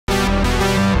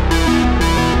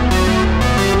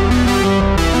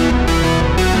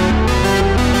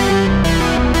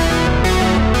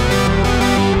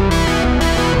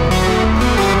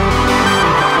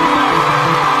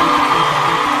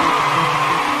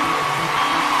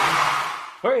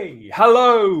Hey,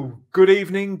 hello, good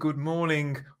evening, good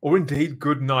morning, or indeed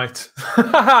good night.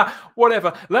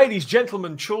 Whatever. Ladies,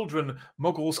 gentlemen, children,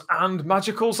 muggles, and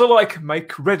magicals alike,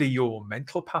 make ready your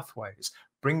mental pathways.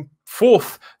 Bring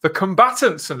forth the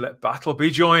combatants and let battle be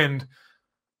joined.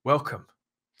 Welcome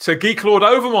to Geek Lord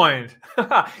Overmind.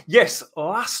 Yes,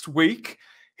 last week,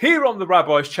 here on the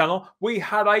Rabbi's channel, we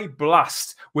had a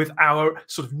blast with our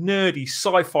sort of nerdy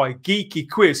sci-fi geeky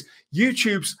quiz.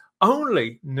 YouTube's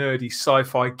only nerdy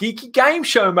sci-fi geeky game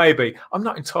show, maybe. I'm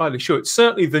not entirely sure. It's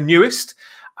certainly the newest,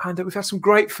 and we've had some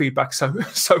great feedback so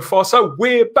far. So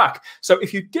we're back. So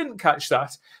if you didn't catch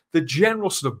that, the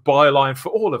general sort of byline for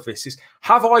all of this is,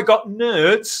 have I got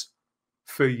nerds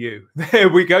for you? There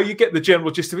we go. You get the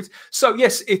general gist of it. So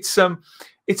yes, it's a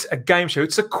game show.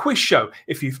 It's a quiz show.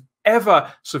 If you've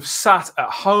ever sort of sat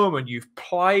at home and you've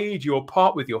played your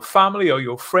part with your family or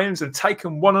your friends and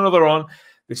taken one another on,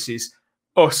 this is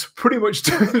us pretty much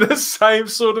doing the same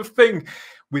sort of thing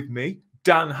with me,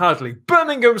 Dan Hadley,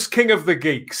 Birmingham's King of the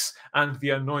Geeks and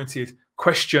the anointed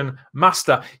question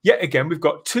master. Yet again, we've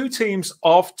got two teams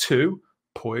of two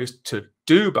poised to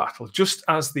do battle, just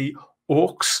as the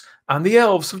orcs and the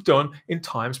elves have done in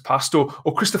times past, or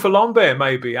Christopher Lambert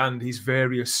maybe and his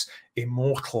various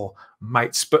immortal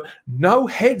mates. But no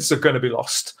heads are going to be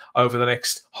lost over the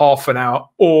next half an hour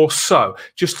or so.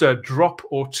 Just a drop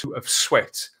or two of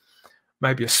sweat,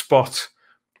 maybe a spot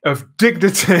of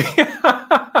dignity.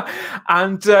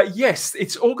 And yes,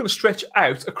 it's all going to stretch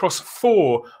out across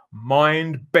 4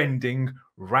 mind-bending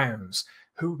rounds.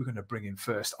 Who are we going to bring in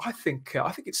first? I think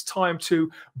it's time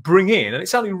to bring in, and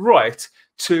it's only right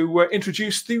to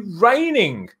introduce the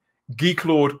reigning Geek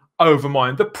Lord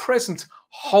Overmind, the present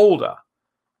holder,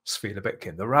 Svila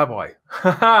Betkin, the Rabbi.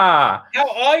 How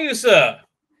are you, sir?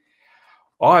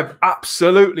 I'm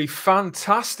absolutely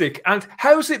fantastic. And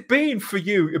how's it been for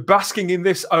you basking in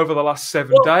this over the last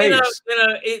 7 days?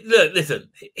 Look, listen.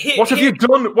 What have you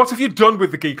done? What have you done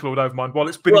with the Geek Lord Overmind while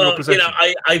it's been in your possession?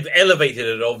 I've elevated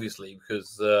it obviously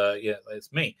because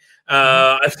it's me.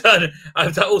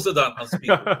 I've also done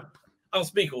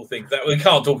unspeakable things that we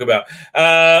can't talk about.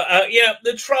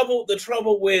 The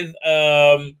trouble with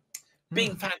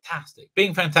being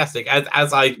fantastic,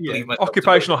 as I believe myself.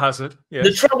 Occupational hazard. Yes.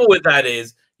 The trouble with that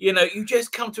is, you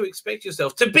just come to expect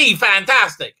yourself to be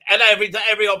fantastic at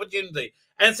every opportunity,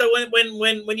 and so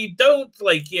when you don't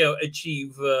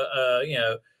achieve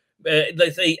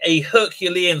let's say a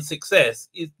Herculean success,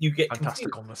 you get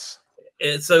fantasticalness.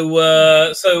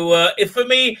 So if for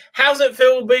me, how's it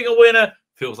feel being a winner?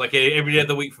 Feels like every day of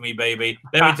the week for me, baby.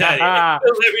 Let me tell you, it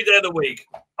feels every day of the week.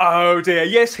 Oh dear,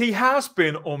 yes, he has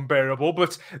been unbearable,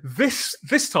 but this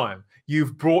time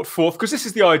you've brought forth, because this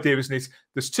is the idea, isn't it?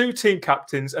 There's 2 team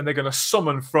captains, and they're going to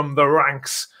summon from the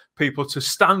ranks people to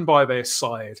stand by their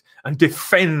side and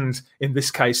defend, in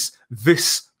this case,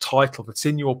 this title that's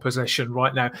in your possession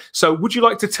right now. So, would you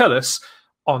like to tell us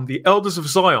on the Elders of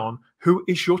Zion who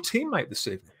is your teammate this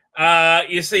evening?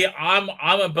 You see, I'm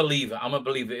a believer. I'm a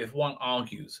believer if one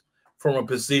argues from a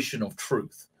position of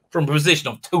truth, from a position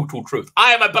of total truth.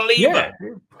 I am a believer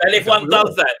that if one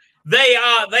does that, they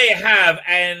have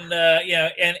an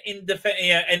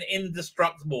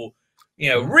indestructible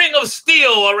ring of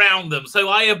steel around them. So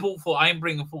I am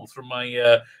bringing forth from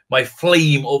my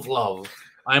flame of love.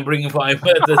 I'm bringing forth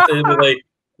with a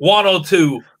 1 or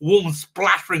 2 warm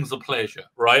splatterings of pleasure,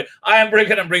 right? I am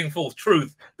bringing forth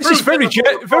truth. This is very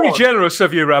generous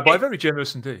of you, Rabbi. Very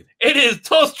generous indeed. It is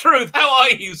toss truth. How are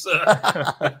you,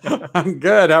 sir? I'm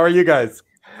good. How are you guys?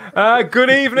 Good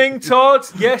evening, Todd.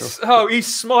 Yes. Oh, he's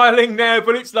smiling now,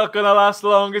 but it's not going to last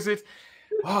long, is it?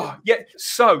 Oh, yeah.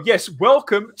 So, yes,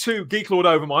 welcome to Geek Lord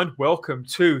Overmind. Welcome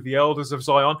to the Elders of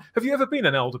Zion. Have you ever been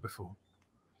an elder before?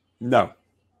 No.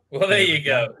 Well, there you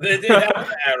go. They're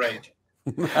our age.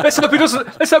 Let's hope he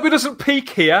doesn't peak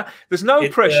here. There's no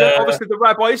pressure. Obviously, the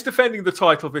Rabbi is defending the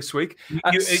title this week.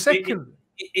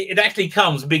 It actually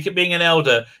comes being an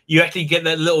elder. You actually get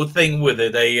that little thing with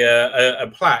it, a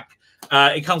plaque.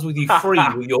 It comes with you free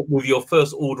with your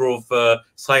first order of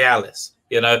Cialis.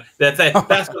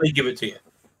 That's when they give it to you.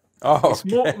 Oh, it's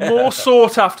more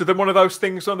sought after than one of those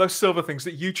things, one of those silver things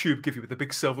that YouTube give you with the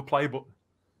big silver play button.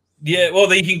 Yeah,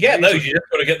 well, you can get those. You just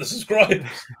got to get the subscribers.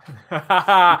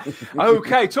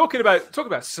 Okay, talking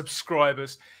about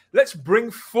subscribers, let's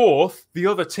bring forth the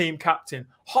other team captain,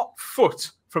 hot foot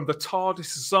from the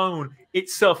Tardis zone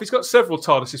itself. He's got several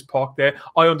Tardises parked there.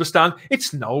 I understand.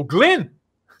 It's Noel Glynn.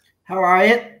 How are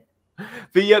you?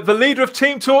 The leader of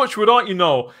Team Torchwood, aren't you,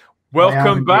 Noel?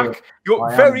 Welcome back. You're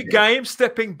very game,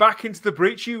 stepping back into the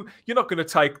breach. You're not going to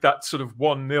take that sort of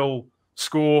 1-0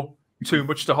 score too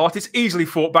much to heart. It's easily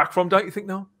fought back from, don't you think,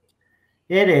 Noel?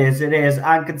 It is.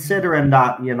 And considering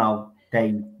that,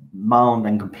 they moaned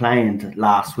and complained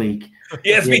last week.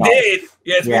 Yes, we did.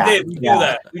 Yes, we did. We do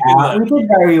that. We do that. We did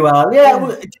very well. Yeah, do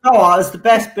you know what? It's the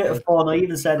best bit of fun. I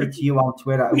even said it to you on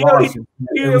Twitter. You only won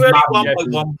by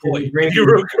 1 point. You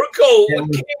recall.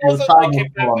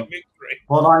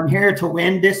 But I'm here to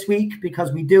win this week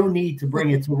because we do need to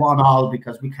bring it to 1-1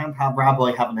 because we can't have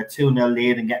Rabbi having a 2-0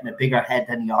 lead and getting a bigger head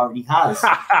than he already has.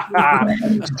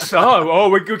 So,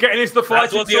 we're getting into the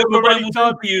fight.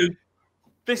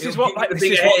 This is what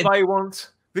they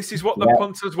want. This is what the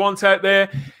punters want out there.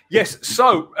 Yes.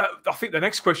 So I think the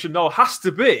next question, Noel, has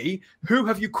to be: who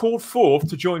have you called forth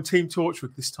to join Team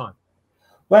Torchwood this time?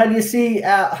 Well, you see,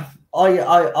 I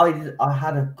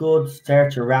had a good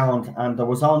search around, and there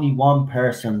was only one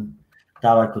person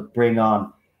that I could bring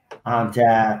on, and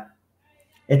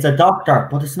it's a doctor,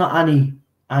 but it's not any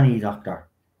doctor.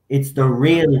 It's the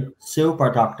real super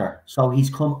doctor. So he's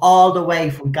come all the way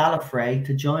from Gallifrey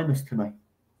to join us tonight.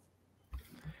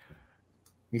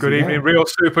 Good evening, real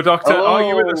super doctor. Hello. Are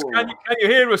you with us? Can you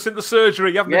hear us in the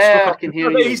surgery? You haven't been Yeah, stuck I can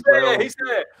hear you. He's there. He's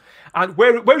there. And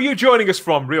where are you joining us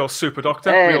from, real super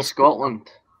doctor? Real Scotland.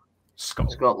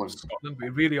 Scotland. We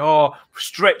really are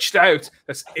stretched out.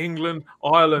 That's England,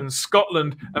 Ireland,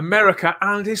 Scotland, America,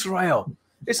 and Israel.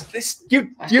 You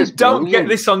don't get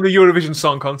this on the Eurovision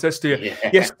Song Contest, do you? Yeah.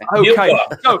 Yes. Okay.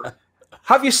 So,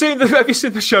 have you seen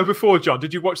the show before, John?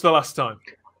 Did you watch the last time?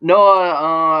 No,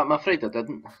 I'm afraid I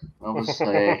didn't. I was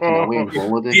kind of away on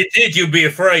holiday. If you did, you'd be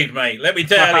afraid, mate. Let me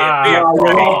tell you. I'll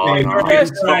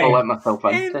let myself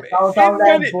in.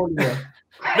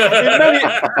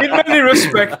 In many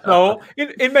respects, Noel,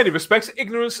 in many respects,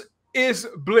 ignorance is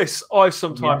bliss. I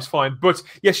sometimes find, but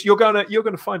yes, you're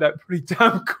gonna find out pretty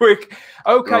damn quick.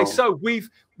 Okay, so we've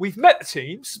met the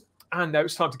teams, and now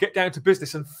it's time to get down to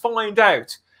business and find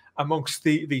out amongst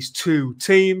these two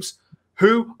teams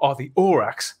who are the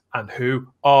Aurochs and who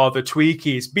are the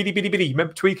Tweakies. Biddy biddy biddy.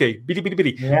 Remember Tweaky? Biddy biddy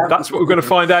biddy. Yeah, that's what we're going to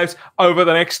find out over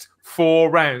the next 4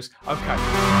 rounds. Okay.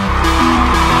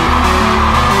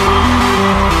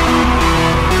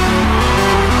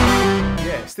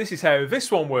 Yes, this is how this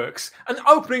one works. An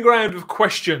opening round of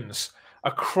questions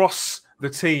across the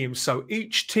team. So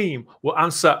each team will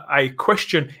answer a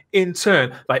question in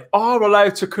turn. They are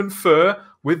allowed to confer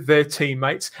with their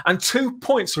teammates, and 2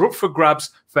 points are up for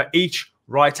grabs for each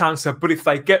right answer. But if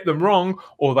they get them wrong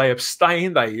or they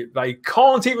abstain, they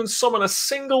can't even summon a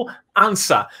single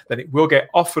answer, then it will get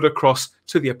offered across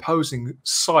to the opposing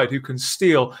side, who can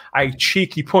steal a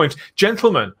cheeky point.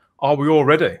 Gentlemen, are we all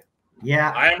ready?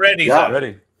 Yeah, I am ready. Yeah, Sir.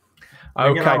 ready.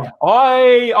 Okay,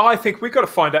 I think we've got to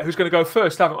find out who's going to go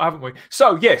first, haven't we?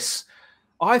 So yes,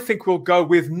 I think we'll go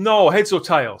with Noel. Heads or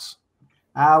tails?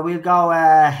 We'll go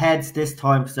heads this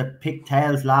time because I picked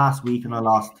tails last week and I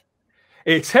lost.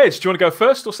 It's heads. Do you want to go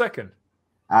first or second?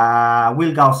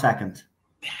 We'll go second.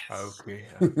 Okay.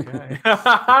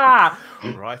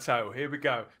 Righto, here we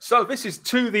go. So this is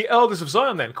to the Elders of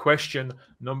Zion then. Question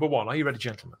number 1. Are you ready,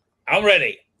 gentlemen? I'm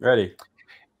ready. Ready.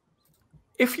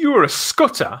 If you were a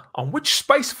scutter, on which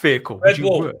space vehicle would you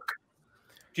work?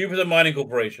 Jupiter Mining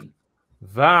Corporation.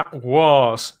 That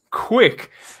was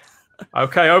quick.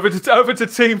 Okay, over to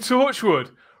Team Torchwood.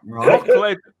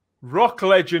 Right. Rock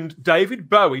legend David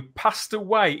Bowie passed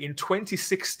away in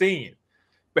 2016,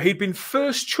 but he'd been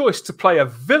first choice to play a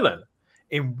villain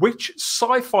in which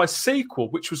sci-fi sequel,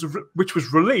 which was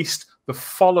released the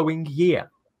following year,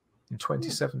 in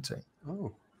 2017.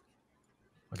 Oh.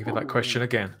 I'll give you that question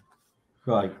again.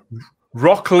 Right.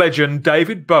 Rock legend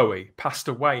David Bowie passed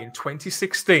away in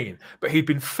 2016, but he'd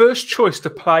been first choice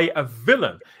to play a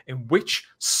villain in which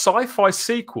sci-fi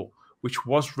sequel, which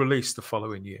was released the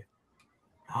following year.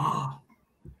 You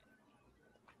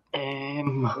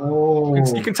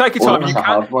can take your time.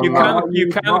 You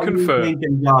can confer.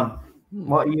 John?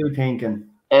 What are you thinking?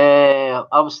 I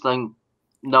was thinking.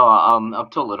 No, I'm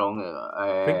totally wrong.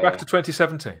 Think back to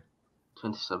 2017.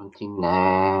 2017.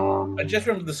 I just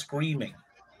remember the screaming.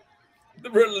 The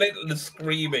relentless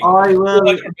screaming. I will.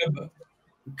 I remember.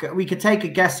 We could take a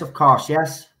guess, of course.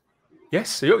 Yes.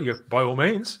 Yes, you by all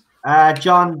means.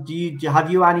 John,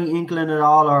 have you any inkling at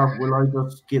all, or will I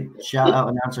just shout out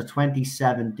an answer?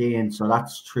 2017, so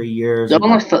that's 3 years.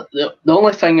 The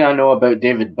only thing I know about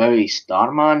David Bowie is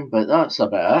Starman, but that's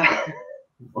about it.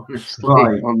 Honestly,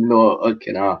 right. I'm not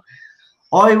looking at.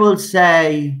 I will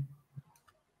say.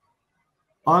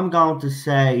 I'm going to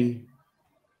say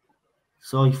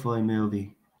sci-fi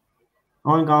movie.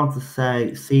 I'm going to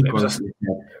say sequel.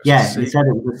 Yes, he said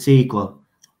it was a sequel.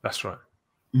 That's right.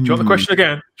 Do you want the question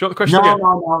again? Do you want the question again?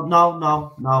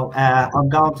 No. I'm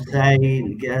going to say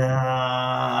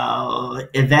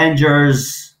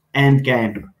Avengers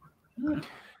Endgame.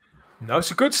 No,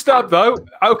 it's a good stab though.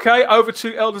 Okay, over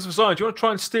to Elders of Zion. Do you want to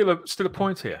try and steal a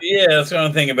point here? Yeah, that's what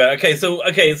I'm thinking about. Okay, so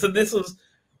this was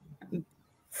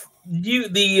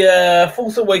the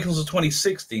Force Awakens of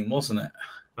 2016, wasn't it?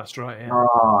 That's right. Yeah.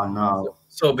 Oh no.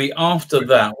 So it'll be after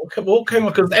that. What came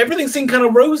up? Because everything seemed kind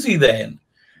of rosy then.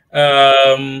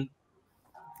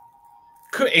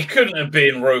 It couldn't have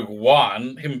been Rogue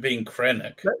One, him being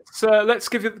Krennic. Let's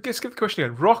give the question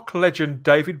again. Rock legend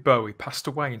David Bowie passed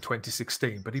away in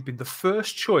 2016, but he'd been the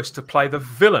first choice to play the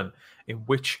villain in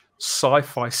which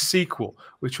sci-fi sequel,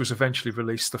 which was eventually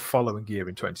released the following year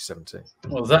in 2017.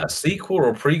 Well, is that a sequel or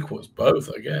a prequel? It's both,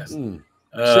 I guess. Sequel.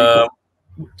 It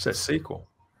says sequel.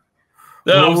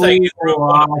 No, I'm saying it's Rogue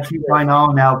One. I think I know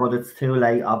now, but it's too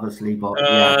late, obviously. But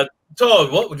yeah.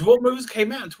 Todd, what movies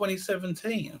came out in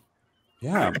 2017?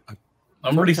 Yeah.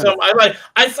 I'm really sorry.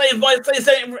 I say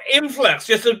influx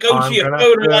just to go to your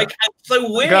phone and like it's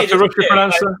so weird. Have to rush your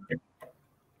answer.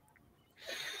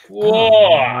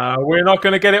 Whoa. We're not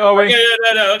going to get it, are we? Okay,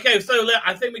 no. Okay, so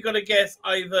I think we got to guess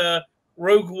either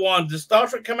Rogue One. Did Star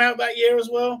Trek come out that year as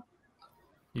well?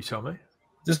 You tell me.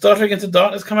 Did Star Trek Into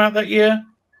Darkness come out that year?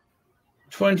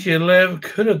 2011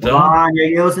 could have done. Come on,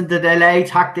 you're using the delay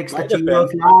tactics that you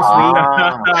used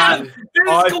last week.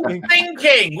 Physical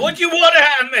thinking. What do you want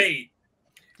out of me?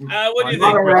 What do you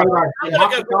think? I'm going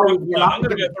to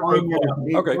go for Rogue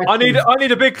One. Okay. I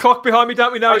need a big clock behind me,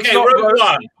 don't we know? Okay, it's not Rogue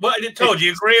One. What did Todd? Do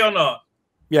you agree or not?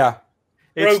 Yeah.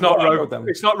 It's Rogue not One. Rogue.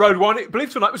 It's not Rogue One.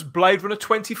 Believe it or not, it was Blade Runner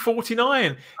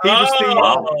 2049. He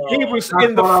was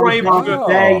in the frame of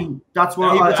the. That's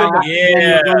what He was I in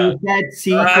when you said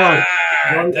sequel.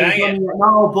 Dang it.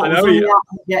 No, but I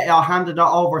handed that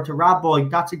over to Rabbi.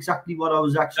 That's exactly what I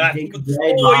was actually thinking. That's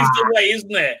always the way,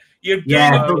 isn't it? You're doing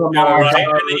Yeah, it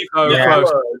right, right?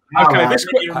 Okay, This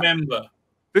you remember.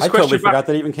 This I totally question forgot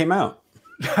that it even came out.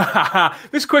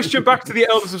 This question back to the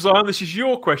Elders of Zion. This is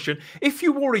your question. If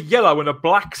you wore a yellow and a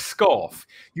black scarf,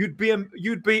 you'd be a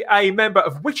member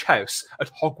of which house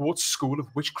at Hogwarts School of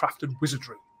Witchcraft and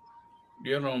Wizardry?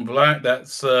 Yellow and black.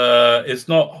 That's it's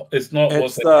not what's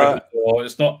that?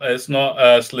 It's not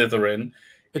Slytherin.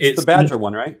 It's the Badger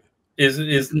one, right? Is it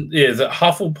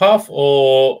Hufflepuff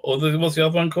or what's the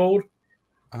other one called?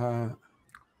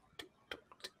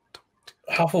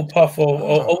 Hufflepuff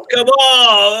or come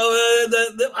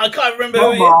on! I can't remember.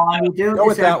 Go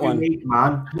with that one,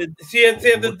 man. See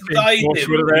the guy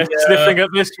sniffing at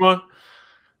this one.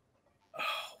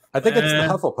 I think it's the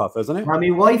Hufflepuff, isn't it?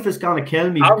 My wife is going to kill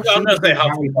me. I'm going to say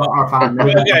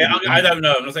Hufflepuff. Okay, I don't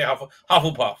know. I'm going to say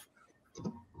Hufflepuff.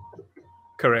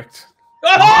 Correct.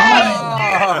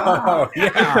 Oh,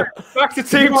 yeah. Back to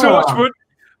Team Torchwood.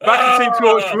 Back to Team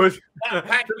Torchwood. That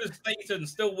pact with Satan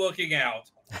still working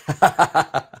out.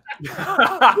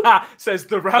 Says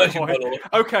the Rabbi.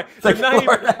 Okay.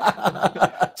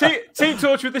 Team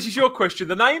Torchwood, this is your question.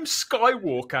 The name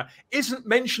Skywalker isn't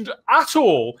mentioned at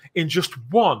all in just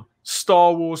one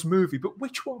Star Wars movie, but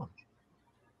which one?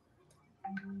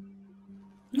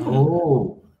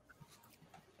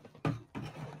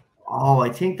 I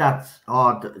think that's.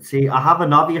 See, I have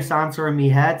an obvious answer in my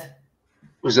head.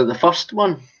 Was it the first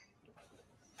one?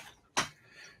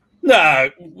 No.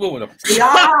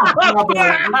 Yeah.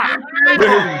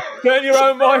 Turn your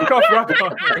own mic off, Rabbi.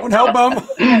 Don't help him.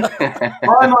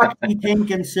 I'm actually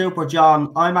thinking Super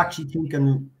John. I'm actually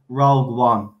thinking Rogue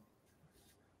One.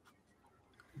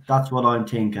 That's what I'm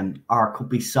thinking. Or it could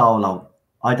be Solo.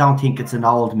 I don't think it's an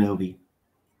old movie.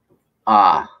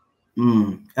 It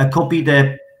could be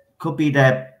the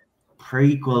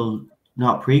prequel.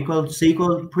 Not prequel,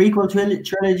 sequel, prequel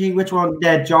trilogy. Which one?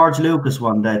 The George Lucas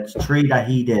one, the 3 that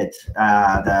he did.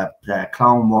 The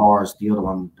Clone Wars, the other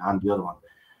one, and the other one.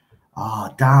 Oh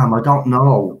damn! I don't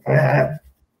know. I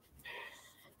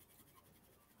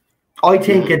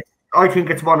think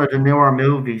it's one of the newer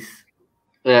movies.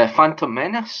 Phantom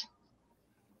Menace.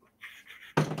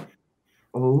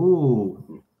 Oh.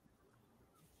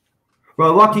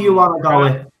 Well, what do you want to go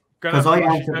with? Because I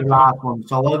answered the last one,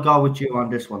 so I'll go with you on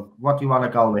this one. What do you want to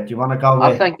go with? Do you want to go with?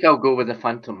 I think I'll go with the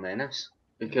Phantom Menace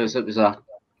because it was a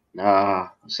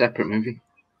separate movie.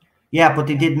 Yeah, but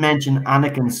they did mention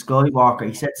Anakin Skywalker.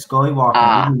 He said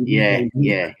Skywalker. Yeah.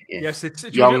 Yes, it's.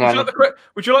 Would you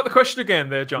like the question again,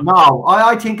 there, John? No,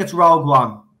 I think it's Rogue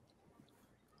One.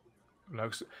 No,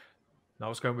 I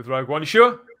was going with Rogue One. You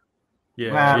sure?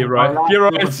 Yeah, well, you're right. You're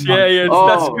right. Yeah.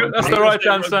 That's good. That's the right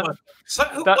answer. So,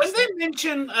 why did they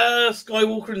mention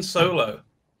Skywalker and Solo?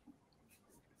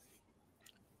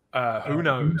 Who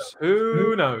knows?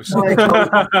 Who knows? Hey,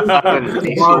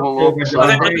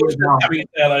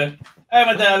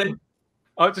 my darling.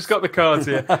 I've just got the cards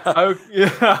here. Oh,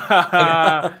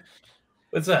 yeah.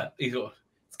 What's that? He's got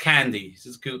it's candy. He's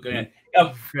just going.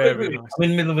 Very nice. I'm in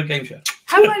the middle of a game show.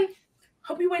 How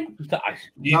we win?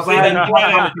 You No, see that?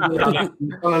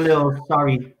 I'm a little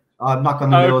sorry. I'm not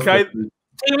going to lose. Okay.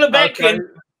 Team back Okay. in.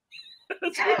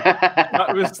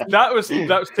 That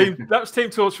was Team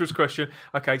Torturer's question.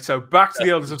 Okay, so back to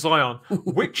the Elders of Zion.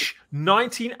 Which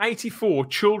 1984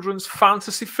 children's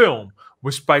fantasy film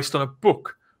was based on a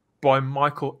book by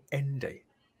Michael Ende?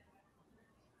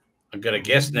 I'm gonna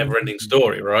guess Never-Ending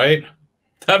Story, right?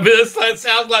 That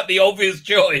sounds like the obvious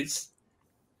choice.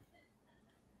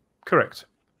 Correct.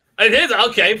 It is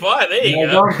okay. Fine. There you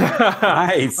go.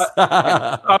 Nice.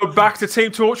 Back to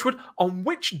Team Torchwood. On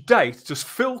which date does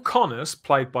Phil Connors,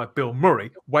 played by Bill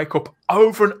Murray, wake up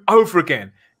over and over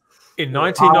again in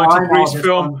 1993's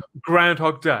film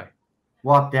Groundhog Day?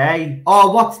 What day?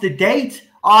 Oh, what's the date?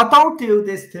 Oh, don't do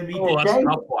this to me. Oh, The that's date. a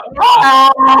tough one.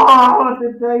 Oh,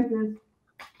 the date is.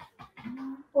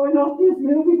 I love this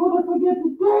movie, but I forget the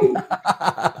date.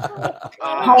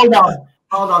 Hold on.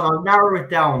 I'll narrow it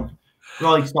down.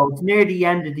 Right, so it's near the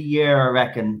end of the year, I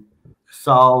reckon.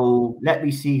 So let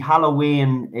me see.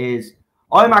 Halloween is.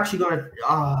 I'm actually gonna.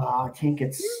 I think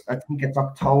it's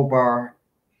October.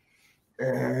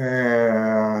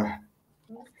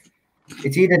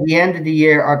 It's either the end of the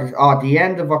year or the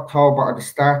end of October or the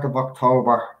start of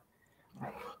October.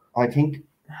 I think.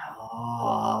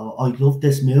 Oh, I love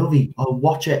this movie. I'll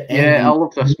watch it. Yeah, I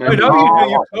love this movie. I know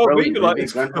you told me Brilliant you like movie,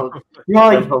 this. Groundhog-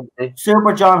 Right, Groundhog Day.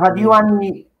 Super John, have you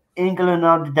any inkling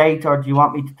on the date, or do you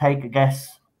want me to take a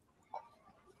guess?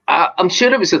 I'm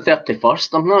sure it was the 31st.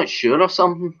 I'm not sure of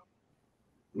something.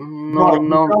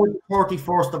 No. It's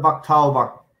 31st of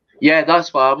October. Yeah,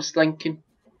 that's what I was thinking.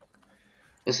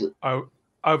 Is it? Oh,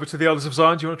 over to the Elders of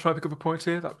Zion. Do you want to try and pick up a point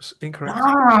here? That was incorrect.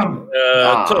 Damn.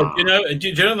 Todd, do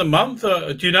you know the month?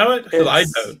 Do you know it? 'Cause I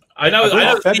don't. I know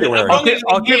it's February.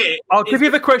 I'll give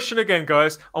you the question again,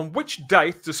 guys. On which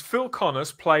date does Phil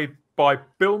Connors, played by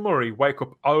Bill Murray, wake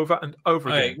up over and over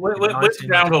again? What's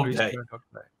Groundhog Day?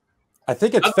 I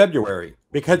think it's February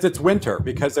because it's winter.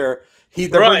 Because they're Right,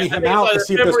 bringing I him think out it's to like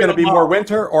see if there's going to be February or more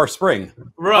winter or spring.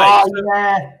 Right. Oh,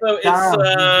 yeah. So it's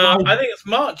Damn. I think it's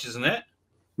March, isn't it?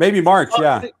 Maybe March,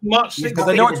 yeah. March Because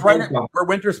I know it's right where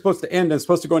winter's supposed to end and it's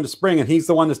supposed to go into spring, and he's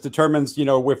the one that determines,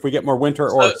 if we get more winter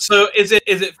or. So is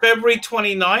it February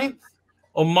 29th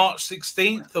or March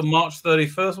 16th or March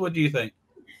 31st? What do you think?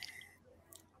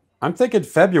 I'm thinking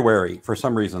February for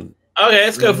some reason. Okay,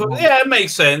 let's go for it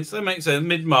makes sense. That makes sense.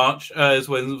 Mid-March is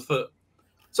when. So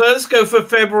let's go for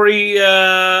February.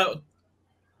 I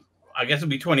guess it'll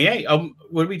be 28.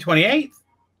 Would it be 28th?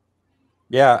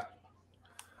 Yeah.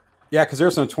 Yeah, because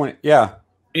there's some 20. Yeah.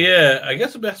 Yeah, I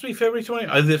guess it has to be February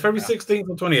 20th. Is it February 16th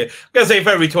or 28th? I'm going to say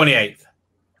February 28th.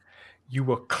 You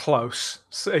were close.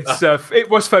 It's it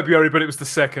was February, but it was the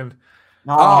 2nd.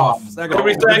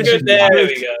 February 2nd. There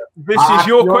we go. This is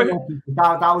your question.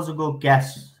 That was a good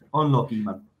guess. Unlucky,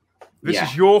 man. This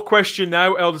is your question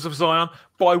now, Elders of Zion.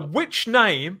 By which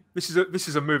name? This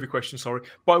is a movie question. Sorry.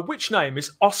 By which name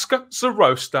is Oscar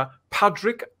Zarosta,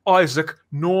 Patrick, Isaac,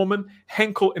 Norman,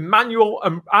 Henkel, Emmanuel,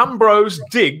 and Ambrose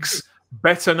Diggs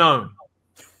better known?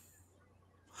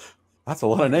 That's a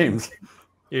lot of names.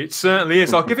 It certainly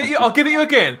is. I'll give it you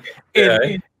again.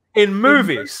 In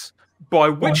movies, by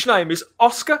which name is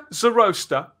Oscar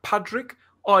Zarosta, Patrick,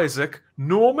 Isaac,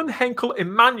 Norman, Henkel,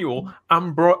 Emmanuel,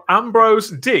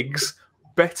 Ambrose Diggs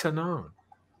better known?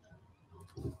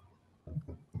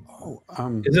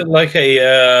 Is it like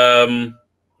a?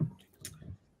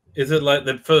 Is it like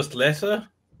the first letter?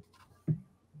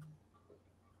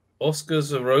 Oscar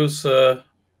Zarosa.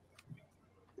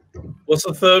 What's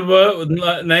the third word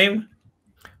name?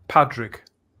 Patrick.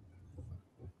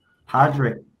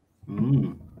 Patrick.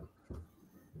 No,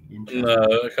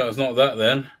 it's not that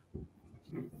then.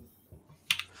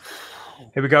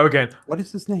 Here we go again. What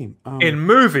is his name? In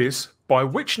movies, by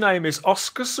which name is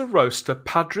Oscar Zarosta,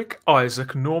 Patrick,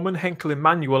 Isaac, Norman, Henkel,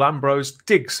 Emmanuel, Ambrose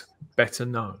Diggs better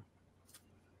known?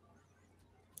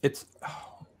 It's.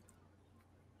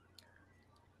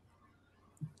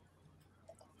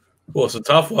 Well, it's a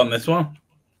tough one, this one.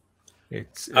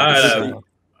 It's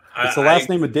the last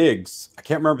name of Diggs. I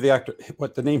can't remember the actor,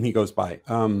 what the name he goes by.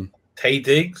 Tay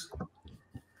Diggs?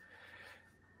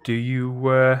 Do you...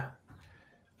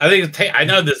 I think it's I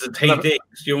know there's a Tay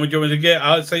Diggs. Do you want me to get...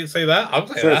 I'll say that? I'll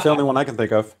say Sure, that. it's the only one I can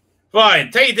think of. Fine,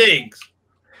 Tay Diggs.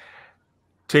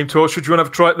 Team Torchwood, do you want to have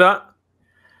a try at that?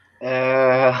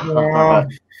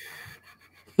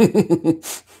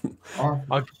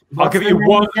 I'll give it you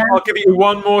one. I'll give it you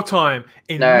one more time.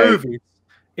 In movies,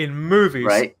 in movies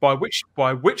Right. by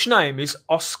which name is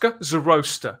Oscar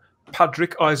Zoroaster,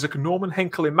 Patrick Isaac, Norman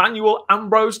Henkel, Emmanuel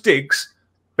Ambrose Diggs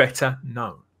better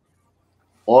known?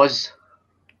 Oz.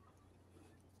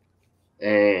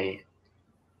 The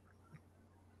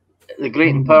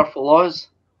Great and Powerful Oz.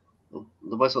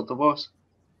 The Whistle to Boss.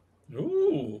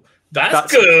 Ooh,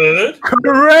 that's good.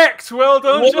 Correct. Well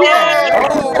done, John.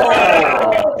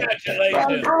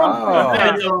 Congratulations.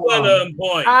 That's a well-earned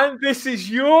point. And this is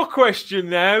your question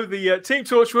now. The Team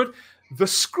Torchwood. The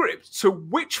script to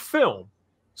which film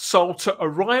sold to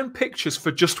Orion Pictures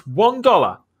for just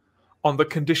 $1 on the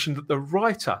condition that the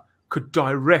writer could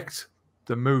direct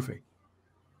the movie?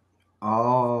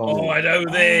 Oh, I know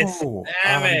this.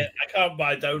 Damn it!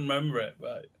 I don't remember it.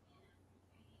 But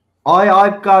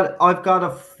I've got a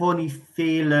funny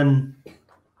feeling.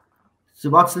 So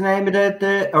what's the name of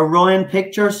the Orion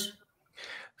Pictures?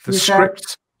 The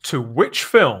script to which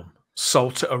film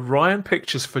sold to Orion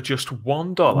Pictures for just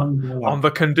 $1 on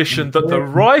the condition that the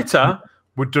writer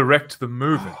would direct the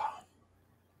movie?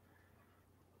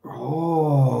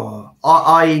 Oh,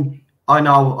 I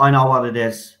know what it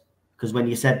is. Because when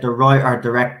you said the writer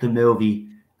direct the movie,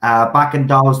 back in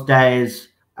those days,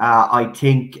 I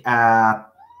think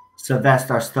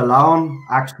Sylvester Stallone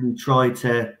actually tried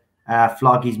to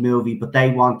flog his movie, but they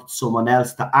wanted someone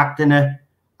else to act in it,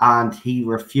 and he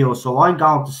refused. So I'm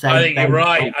going to say, I think you're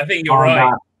right. I think you're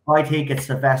right. I think it's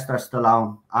Sylvester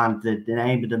Stallone, and the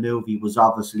name of the movie was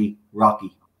obviously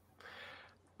Rocky.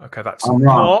 Okay, that's not the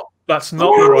right answer.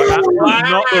 Not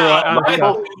the right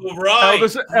answer. Right.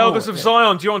 Elders of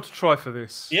Zion, do you want to try for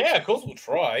this? Yeah, of course we'll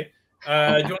try. Do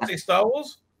you want to see Star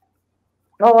Wars?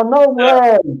 Oh, no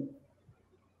way!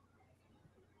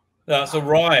 That's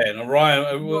Orion.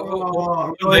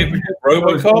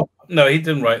 Robocop? No, he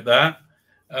didn't write that.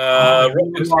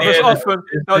 There's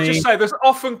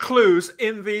often clues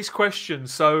in these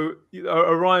questions. So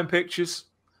Orion Pictures,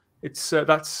 it's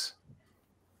that's.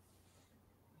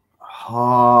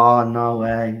 Oh, no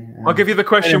way. I'll give you the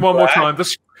question one more time.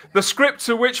 The script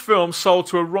to which film sold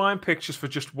to Orion Pictures for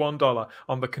just $1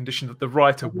 on the condition that the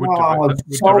writer would direct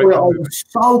it? I was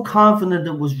so confident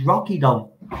it was Rocky,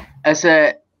 though. We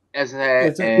can't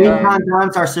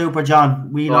answer, Super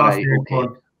John. We lost your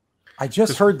point. I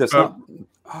just heard this.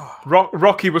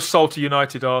 Rocky was sold to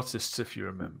United Artists, if you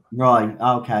remember. Right,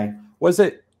 okay. Was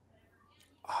it...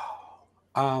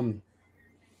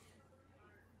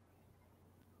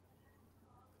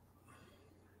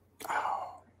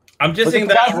 I'm just thinking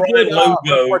that Orion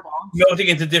logo melting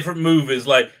into different movies.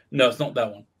 Like, no, it's not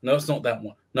that one. No, it's not that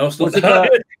one. No, it's not that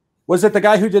one. Was it the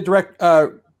guy who did direct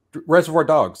Reservoir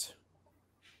Dogs?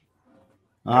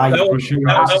 That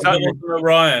wasn't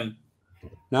Orion.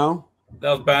 No?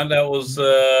 That was banned. That was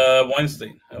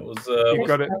Weinstein. That was. You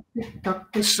got it.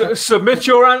 Submit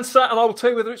your answer, and I will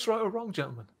tell you whether it's right or wrong,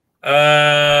 gentlemen.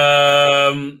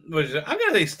 I'm gonna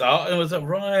say start. It was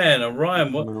Orion.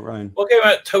 Orion. What came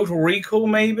out? Total Recall,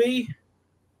 maybe.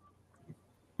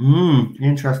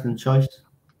 Interesting choice.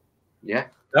 Yeah,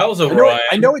 that was Orion.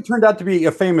 I know it turned out to be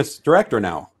a famous director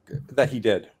now that he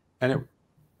did, and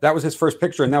that was his first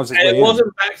picture, and that was his. And it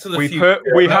wasn't Back to the Future.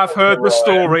 We have heard the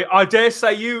story. I dare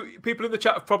say you people in the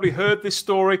chat have probably heard this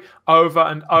story over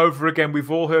and over again.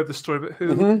 We've all heard the story, but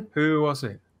who was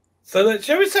it? So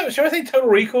shall we say Total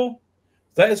Recall?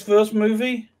 Is that his first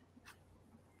movie?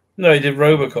 No, he did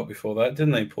RoboCop before that,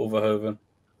 didn't he, Paul Verhoeven?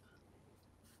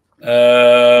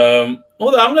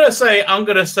 Although I'm gonna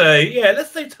say, yeah, let's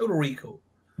say Total Recall.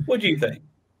 What do you think?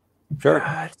 Sure.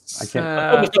 I can't.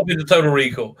 I'm into Total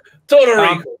Recall. Total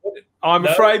Recall. I'm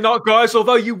afraid not, guys.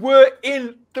 Although you were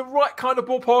in the right kind of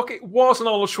ballpark, it was an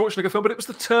Arnold Schwarzenegger film, but it was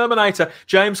The Terminator.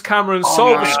 James Cameron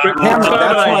sold the script. That's what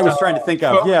I was trying to think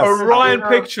of. Yes. Orion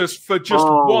Pictures for just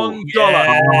 $1.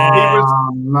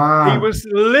 Yeah. He was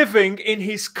living in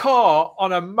his car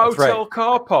on a motel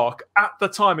car park at the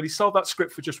time, and he sold that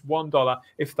script for just $1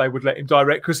 if they would let him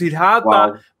direct, because he'd had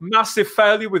that massive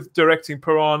failure with directing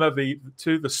Piranha, the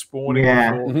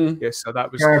Spawning. Yes, so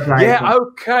that was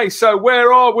okay. So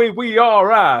where are we? We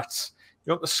are at.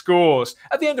 You want the scores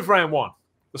at the end of round one.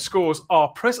 The scores are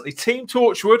presently Team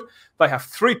Torchwood. They have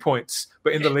 3 points,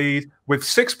 but in the lead with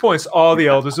 6 points are the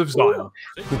Elders of Zion.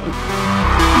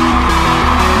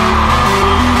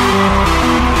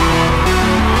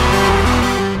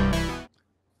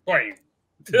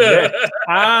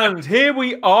 And here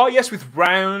we are, yes, with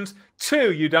round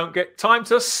two. You don't get time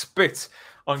to spit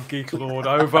on Geek Lord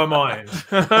Overmind.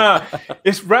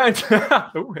 It's round.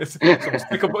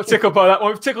 Someone's tickled by that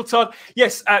one. We've tickled Todd.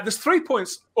 Yes, there's 3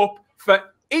 points up for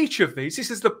each of these.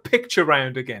 This is the picture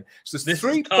round again. So there's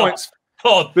 3 points.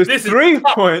 Todd, there's 3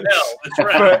 points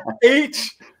for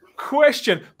each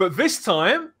question, but this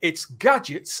time it's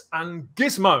gadgets and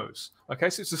gizmos. Okay,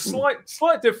 so it's a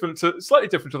slightly different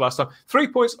to last time. 3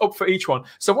 points up for each one.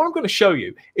 So what I'm going to show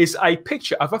you is a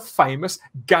picture of a famous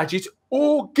gadget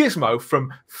or gizmo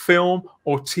from film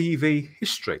or TV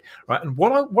history, right? And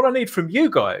what I need from you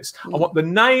guys, I want the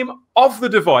name of the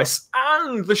device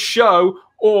and the show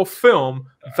or film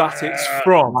that it's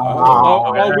from.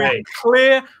 Are we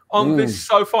clear on this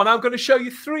so far? Now I'm going to show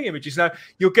you 3 images. Now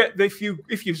you'll get if you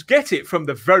get it from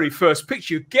the very first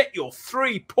picture, you get your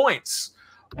 3 points.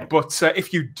 But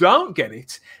if you don't get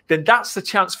it, then that's the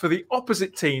chance for the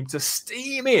opposite team to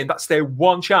steam in. That's their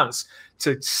one chance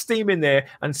to steam in there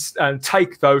and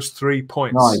take those 3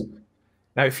 points. Right.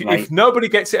 Now, if nobody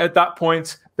gets it at that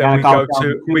point, then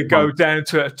we go down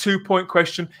to a 2-point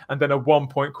question and then a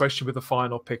 1-point question with the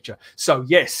final picture. So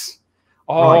yes.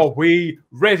 Are we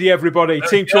ready, everybody?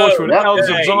 Team Torchwood, Elders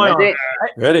of Zion.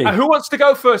 Ready. Who wants to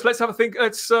go first? Let's have a think.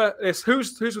 Let's.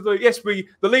 Who's the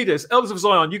leaders? Elders of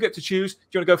Zion. You get to choose. Do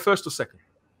you want to go first or second?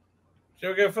 Shall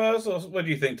we go first, or what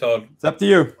do you think, Todd? It's up to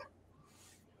you.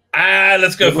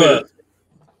 Let's go first.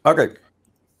 Okay.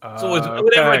 So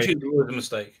whatever I choose is always a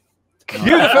mistake.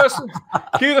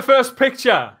 Cue the first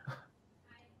picture.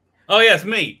 Oh yes,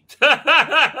 me.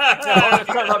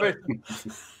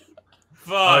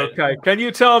 Fine. Okay, can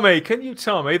you tell me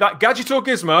that gadget or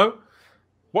gizmo,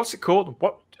 what's it called?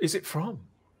 What is it from?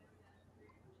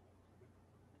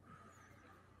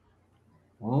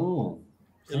 Oh.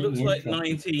 It looks like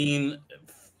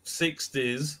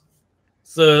 1960s.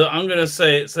 So I'm going to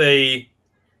say it's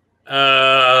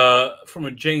from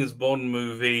a James Bond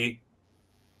movie.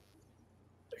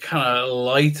 Kind of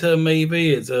lighter,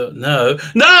 maybe. It's a no,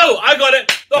 I got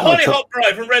it. The Holly Hop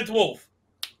Drive from Red Dwarf.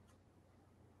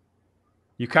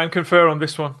 You can confer on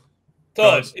this one.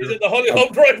 Todd, is it the Holly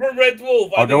Hop Drive from Red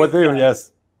Dwarf? I'll go with you,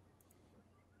 yes.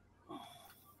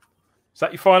 Is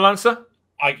that your final answer?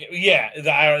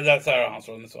 That's our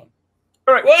answer on this one.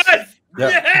 All right. What?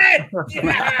 Yep.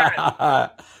 Yeah!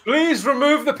 Please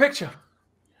remove the picture.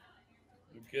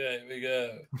 Okay, we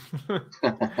go.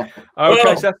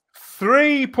 Okay, so that's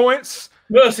 3 points.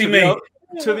 Mercy me.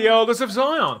 To the Elders of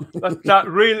Zion.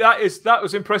 That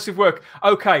was impressive work.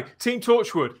 Okay, Team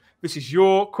Torchwood. This is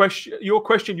your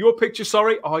question, your picture,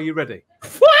 sorry. Are you ready?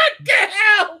 What the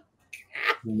hell?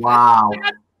 Wow.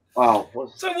 Wow.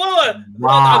 So what?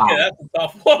 Wow. Okay, that's a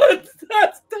tough one.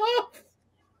 That's tough.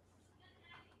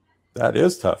 That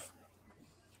is tough.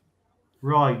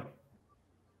 Right.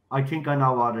 I think I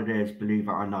know what it is, believe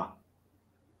it or not.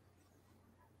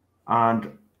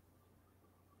 And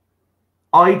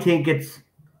I think it's...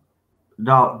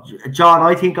 No, John,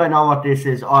 I think I know what this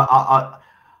is.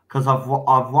 Because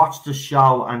I've watched the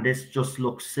show and this just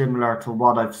looks similar to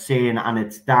what I've seen, and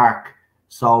it's dark.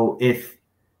 So if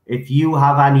you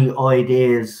have any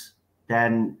ideas,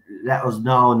 then let us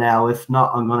know now. If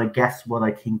not, I'm gonna guess what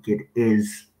I think it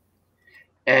is.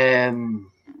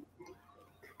 Some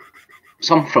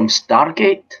from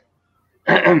Stargate.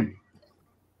 I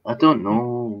don't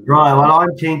know. Right. Well,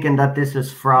 I'm thinking that this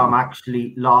is from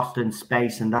actually Lost in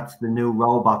Space, and that's the new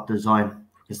robot design.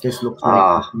 Because this looks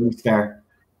like there.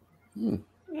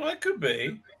 Well, it could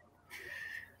be.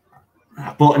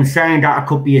 But in saying that, it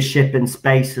could be a ship in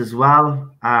space as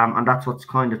well. And that's what's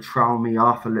kind of thrown me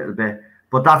off a little bit.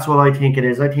 But that's what I think it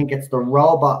is. I think it's the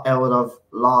robot out of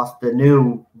Lost, the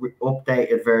new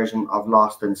updated version of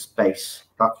Lost in Space.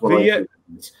 That's what I think it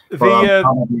is. But I'm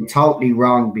probably totally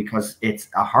wrong because it's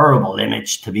a horrible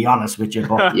image, to be honest with you.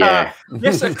 But yeah.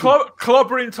 Yes,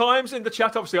 clobbering times in the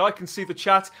chat. Obviously, I can see the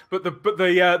chat, but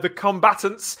the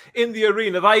combatants in the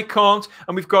arena, they can't.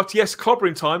 And we've got, yes,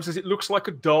 clobbering times, as it looks like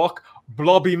a dark,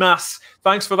 blobby mass.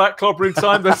 Thanks for that, clobbering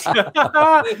time. There's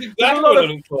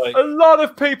a lot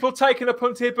of people taking a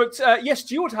punt here. But yes,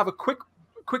 do you want to have a quick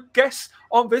guess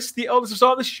on this? The Elders of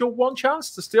Zion, this is your one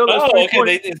chance to steal those 3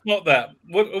 points. It's not that.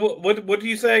 What do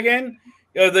you say again?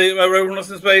 The Robot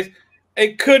Lost in Space.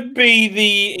 It could be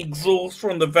the exhaust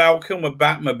from the Val Kilmer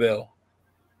Batmobile,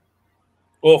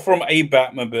 or from a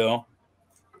Batmobile.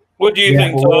 What do you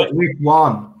think, Todd? Which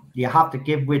one? You have to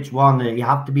give which one. You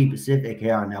have to be specific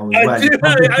here now as well.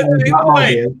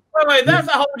 Wait, that's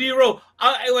a whole new rule. If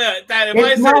I said it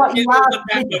was the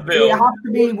Batmobile, you have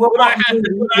to be. Would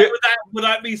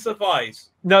that be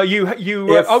suffice? No, you.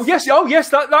 Oh yes,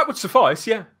 that would suffice.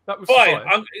 Yeah, that would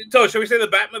suffice. So, shall we say the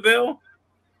Batmobile?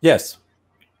 Yes.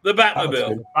 The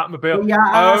Batmobile. Batmobile.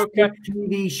 Yeah, okay.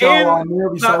 TV show or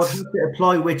movie, so it has to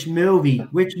apply which movie.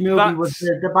 Which movie was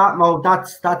the Batmobile?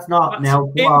 That's not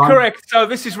now. Incorrect. So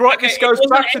this is right. This goes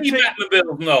back to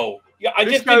Batmobile. No. Yeah, I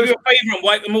just give you a favour and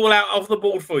wipe them all out off the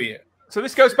board for you. So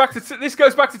this goes back to Team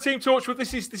Torchwood.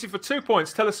 This is for 2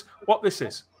 points. Tell us what this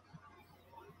is.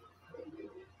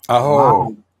 Oh,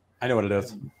 Wow. I know what it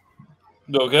is.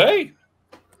 Okay.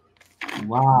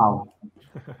 Wow.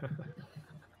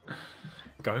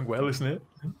 Going well, isn't it?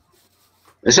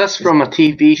 Is this from a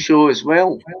TV show as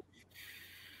well?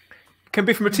 It can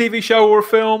be from a TV show or a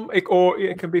film, or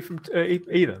it can be from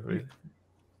either. Really.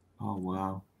 Oh,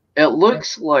 wow. It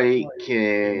looks like,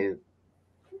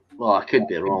 well, I could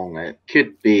be wrong. It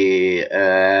could be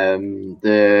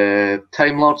the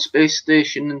Time Lord space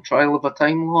station in Trial of a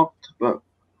Time Lord, but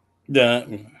Yeah.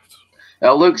 it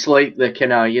looks like the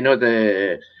kind of, you know,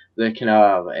 the kind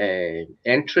of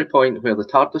entry point where the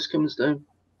Tardis comes down.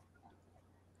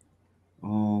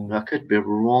 Oh. I could be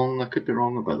wrong. I could be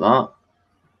wrong about that.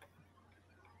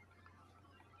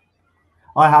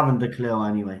 I haven't a clue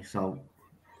anyway, so.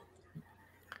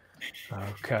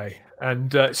 Okay,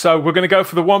 and so we're going to go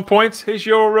for the 1 point. Here's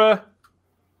your.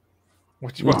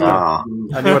 What Nah,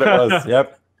 I knew what it was.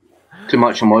 Yep. too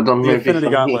much of modern The movie. Infinity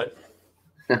for me.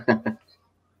 Gauntlet.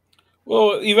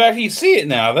 Well, you actually see it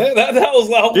now. That was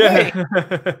the whole thing.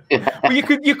 Yeah. Well, you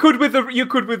could with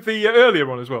the earlier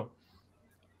one as well.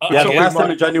 Yeah, Okay. the last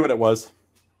image, I knew what it was.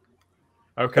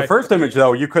 Okay. The first image,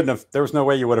 though, you couldn't have. There was no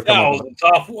way you would have come That up was with it.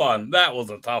 a tough one. That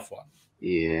was a tough one.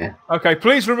 Yeah. Okay.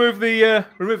 Please remove the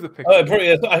picture.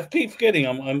 Oh, I keep forgetting.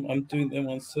 I'm doing them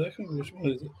 1 second. Which one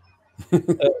is it?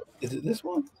 Is it this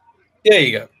one? There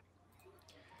you go.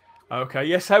 Okay.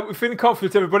 Yes. We're feeling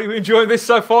confident, everybody. We're enjoying this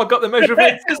so far. Got the measure of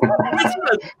it. This is a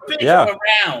big Yeah.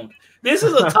 round. This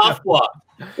is a tough one.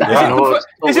 Yeah. No,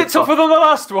 Is it tougher than the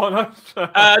last one? No,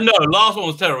 last one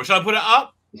was terrible. Should I put it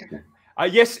up?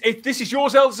 Yes. This is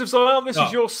yours, Elders of Zion. This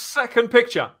is your second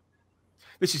picture.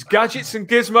 This is gadgets and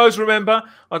gizmos. Remember,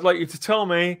 I'd like you to tell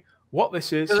me what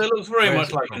this is. Because it looks very Where much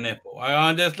is it like from? a nipple.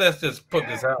 Let's just put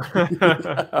this out.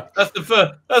 That's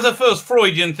the first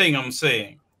Freudian thing I'm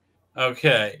seeing.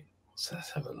 Okay. So let's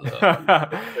have a look.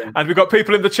 And we've got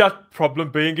people in the chat.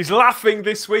 Problem being, he's laughing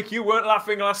this week. You weren't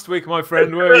laughing last week, my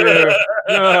friend, were you?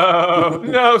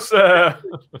 No, sir.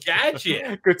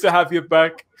 Gadget. Good to have you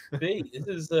back. See, this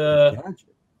is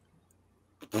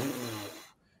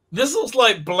this looks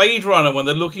like Blade Runner when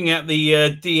they're looking at the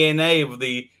DNA of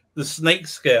the snake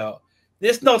scale.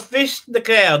 This not fish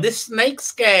scale. This snake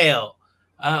scale.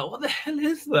 What the hell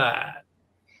is that?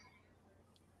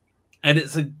 And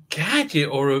it's a gadget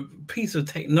or a piece of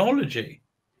technology.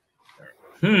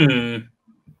 So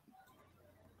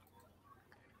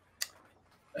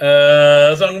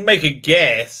I'm gonna make a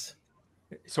guess.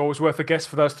 It's always worth a guess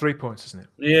for those 3 points, isn't it?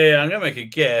 Yeah, I'm gonna make a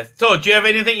guess. Todd, do you have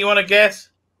anything you want to guess?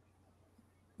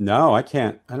 No, I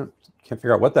can't. Can't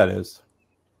figure out what that is.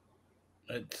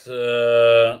 It's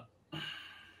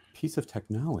Piece of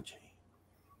technology.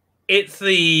 It's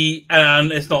the,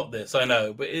 and it's not this, I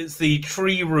know, but it's the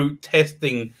tree root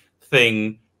testing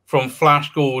thing from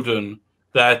Flash Gordon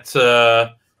that,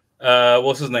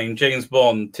 what's his name? James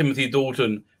Bond, Timothy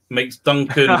Dalton makes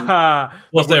Duncan,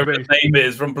 whatever his name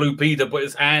is, from Blue Peter, put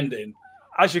his hand in.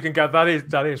 As you can gather,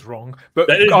 that is wrong. But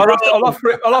That is I'll wrong.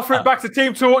 offer it back to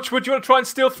Team Torch. Would you want to try and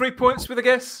steal 3 points with a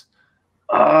guess?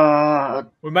 I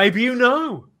Well, maybe you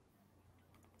know.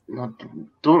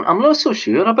 I'm not so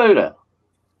sure about it.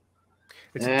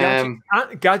 It's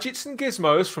gadgets and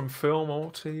gizmos from film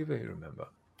or TV, remember?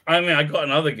 I mean, I got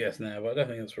another guess now, but I don't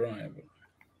think that's right. But...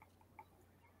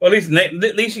 Well,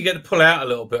 at least you get to pull out a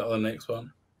little bit on the next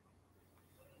one.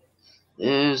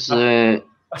 Is That's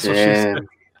what she said.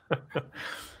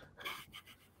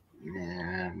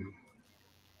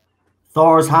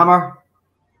 Thor's hammer.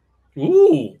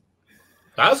 Ooh,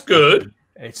 that's good.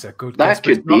 It's a good That guess. but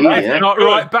could it's not, be, it's yeah. not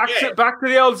right. Back Yeah. to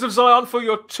the Elders of Zion for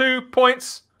your 2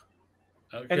 points.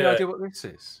 Okay. Any idea what this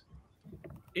is?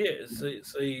 Yeah, it's a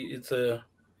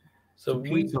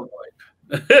weed piece of- pipe.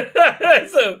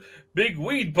 It's a big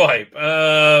weed pipe.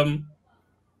 What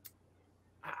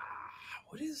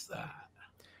is that?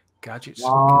 Gadgets.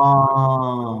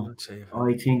 Oh, and TV.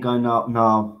 I think I know.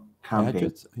 No, can't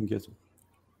Gadgets and gizmos.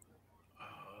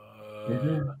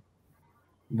 be.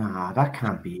 Nah, that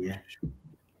can't be it.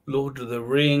 Lord of the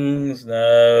Rings.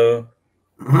 No,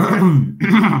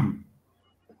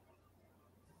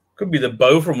 could be the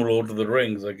bow from Lord of the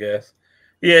Rings, I guess.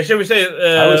 Yeah, shall we say?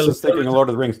 I was just thinking of Lord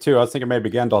of the Rings too. I was thinking maybe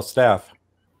Gandalf's staff.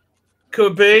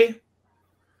 Could be.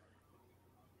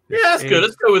 Yeah, that's good.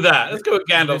 Let's go with that. Let's go with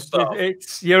Gandalf's stuff.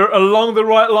 You're along the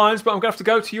right lines, but I'm going to have to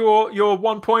go to your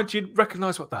 1 point. You'd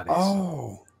recognise what that is.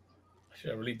 Oh,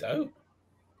 Actually, I really don't.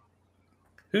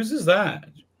 Whose is that?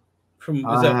 Is that from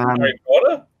Harry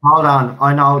Potter? Hold on,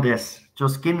 I know this.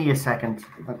 Just give me a second.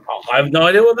 Oh, I have no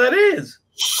idea what that is.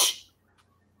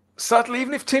 sadly,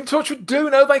 even if Team Torchwood do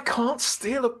know, they can't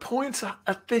steal a point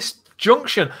at this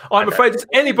junction. I'm afraid. Does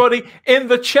anybody in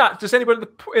the chat? Does anybody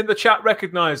in the chat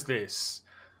recognise this?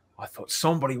 I thought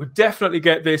somebody would definitely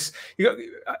get this. You got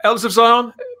Elders of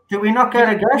Zion. Do we not get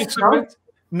a guess?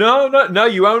 No.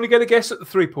 You only get a guess at the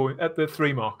 3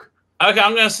 mark. Okay,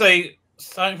 I'm going to say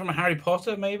something from Harry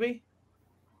Potter, maybe.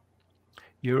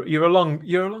 You're along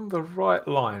the right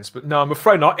lines, but no, I'm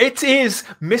afraid not. It is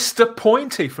Mr.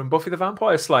 Pointy from Buffy the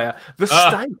Vampire Slayer. The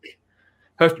steak.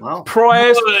 Her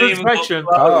prize perfection.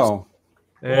 Oh,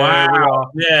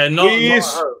 wow! Yeah,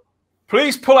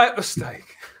 please pull out the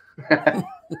steak.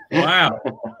 Wow.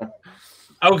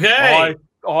 Okay.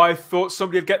 I thought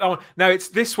somebody would get that one. Now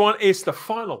this one is the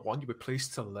final one. You'll be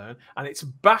pleased to learn, and it's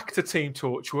back to Team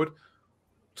Torchwood.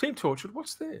 Team Torchwood,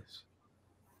 what's this?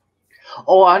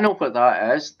 Oh, I know what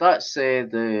that is. That's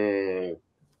the.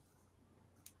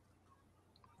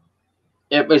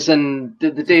 It was in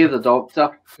the Day of the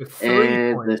Doctor. For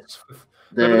 3 points.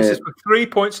 This is for 3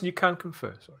 points, and you can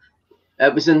confer. Sorry.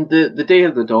 It was in the Day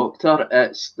of the Doctor.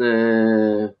 It's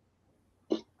the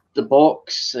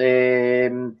box.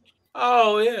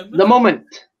 Oh yeah. The moment.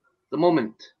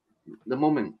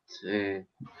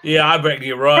 Yeah, I bet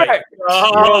you're right.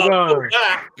 Well done.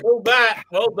 Go back.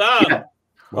 Well done. Yeah.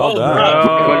 well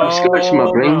done. I'm scratching my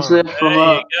brains there for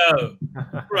that. There you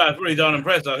go. Right, pretty darn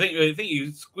impressed. I think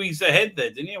you squeezed ahead there,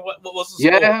 didn't you? What was the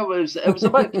score? Yeah, it was a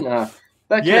bit kind of.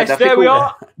 Yes, there we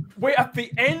are. We're at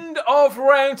the end of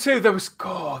round 2. There was,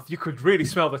 God, you could really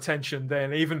smell the tension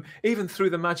then, even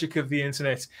through the magic of the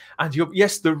internet. And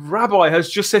yes, the Rabbi has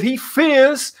just said he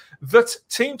fears that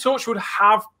Team Torchwood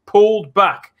have pulled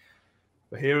back.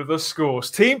 But here are the scores.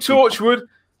 Team Torchwood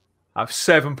have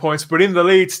 7 points, but in the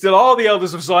lead still are the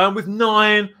Elders of Zion with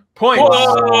 9 points.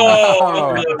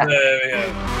 Whoa! There we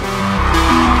go.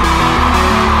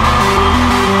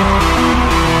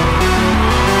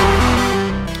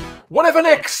 Whatever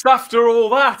next after all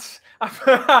that?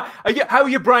 How are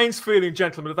your brains feeling,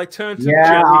 gentlemen? Have they turned to jelly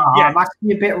yet? I'm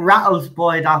actually a bit rattled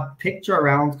by that picture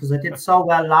round because I did so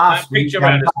well last week. Picture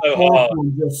round is so hard.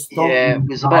 Yeah, it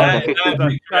was about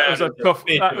that was a tough.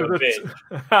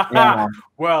 Yeah.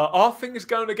 Well, are things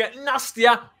going to get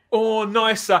nastier or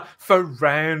nicer for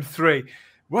round 3?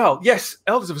 Well, yes,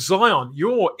 Elders of Zion,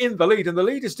 you're in the lead, and the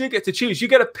leaders do get to choose. You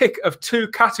get a pick of 2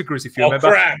 categories, if you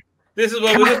remember. Crap. This is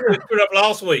what we screwed up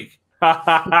last week. Oh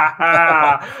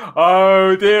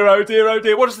dear.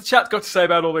 What has the chat got to say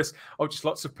about all this? Oh, just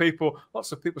lots of people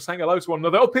saying hello to one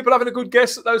another. Oh, people having a good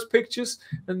guess at those pictures.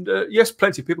 And yes,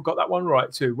 plenty of people got that one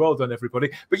right too. Well done,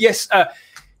 everybody. But yes,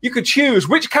 you can choose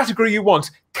which category you want.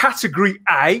 Category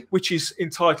A, which is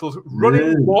entitled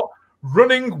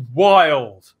Running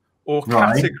Wild, or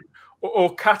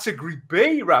category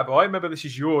B, Rabbi. Remember, this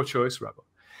is your choice, Rabbi.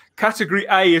 Category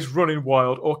A is Running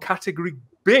Wild, or Category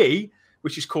B,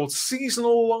 which is called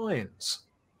Seasonal Lines.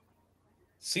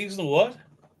 Seasonal what?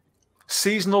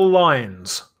 Seasonal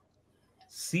Lines.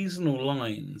 Seasonal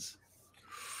Lines.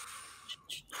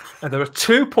 And there are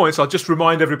 2 points. I'll just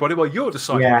remind everybody while you're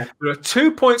deciding. Yeah. There are 2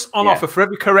 points on offer for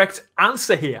every correct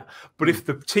answer here. But if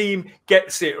the team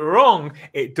gets it wrong,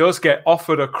 it does get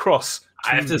offered across.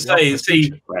 I have to say,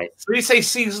 when you say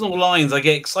seasonal lines, I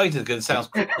get excited because it sounds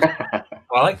Christmas.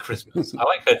 I like Christmas. I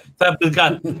like it. But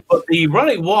the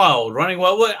Running Wild,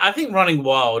 well, I think Running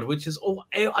Wild, which is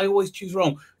I always choose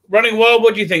wrong. Running Wild,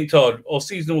 what do you think, Todd? Or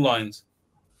seasonal lines?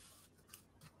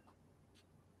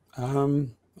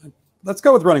 Let's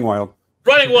go with Running Wild.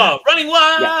 Running Wild.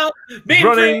 Yeah.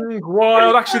 Running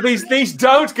Wild. Actually, these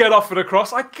don't get offered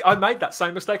across. I made that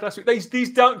same mistake last week.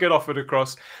 These don't get offered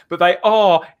across, but they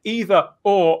are either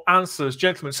or answers,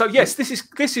 gentlemen. So yes, this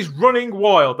is Running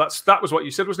Wild. That was what you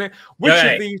said, wasn't it? Which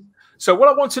of these? So what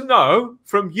I want to know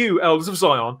from you, Elders of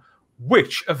Zion,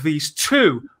 which of these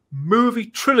 2 movie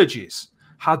trilogies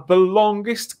had the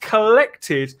longest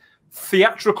collected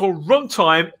theatrical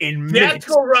runtime in minutes?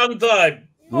 Theatrical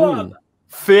runtime.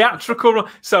 Theatrical run.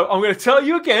 So I'm going to tell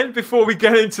you again before we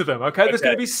get into them. Okay, there's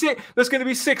going to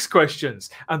be 6 questions,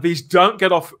 and these don't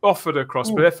get offered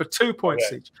across, but they're for 2 points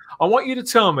each. I want you to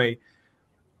tell me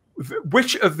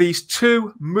which of these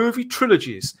 2 movie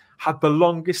trilogies had the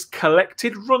longest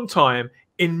collected runtime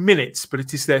in minutes, but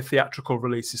it is their theatrical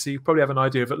releases. So you probably have an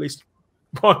idea of at least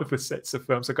one of the sets of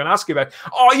films. I'm going to ask you about.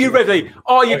 Are you ready?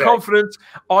 Are you confident?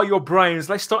 Are your brains?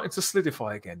 They're starting to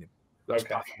solidify again. Those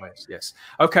pathways, yes.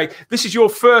 Okay, this is your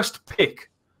first pick.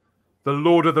 The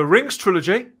Lord of the Rings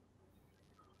trilogy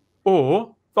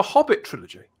or the Hobbit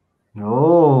trilogy?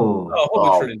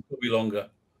 Hobbit trilogy will be longer.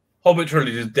 Hobbit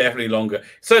trilogy is definitely longer.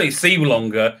 Certainly seem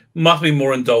longer. Must be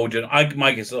more indulgent.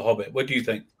 My guess is the Hobbit. What do you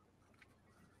think?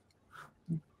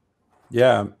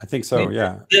 Yeah, I think so.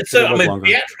 Yeah. So I mean,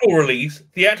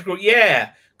 theatrical.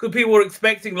 Yeah, because people were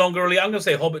expecting longer. I'm going to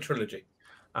say Hobbit trilogy.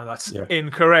 And that's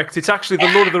incorrect. It's actually the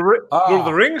Lord of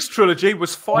the Rings trilogy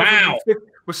was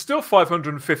still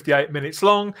 558 minutes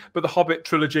long, but the Hobbit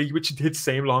trilogy, which did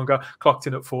seem longer, clocked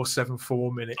in at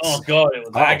 474 minutes. Oh god,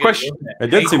 it was it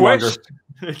did seem longer.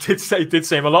 It did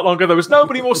seem a lot longer. There was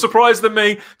nobody more surprised than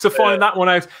me to find that one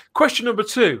out. Question number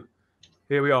 2.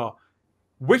 Here we are.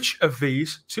 Which of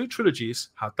these 2 trilogies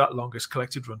had that longest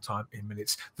collected runtime in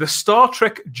minutes? The Star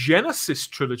Trek Genesis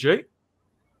trilogy,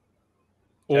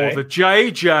 or the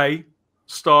JJ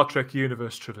Star Trek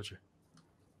Universe trilogy?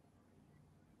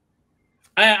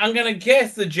 I'm going to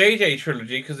guess the JJ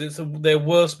trilogy because it's their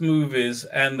worst movies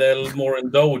and they're more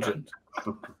indulgent.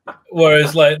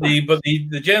 Whereas, like the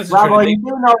Genesis trilogy, you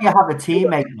do know you have a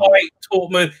teammate.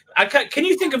 Can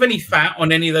you think of any fat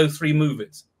on any of those 3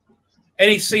 movies?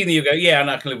 Any scene that you go, yeah,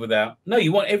 I can live without. No,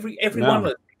 you want every one of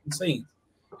those scenes.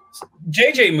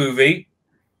 JJ movie.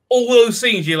 All those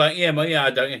scenes, you're like, yeah, I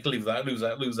don't have to leave that, lose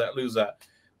that.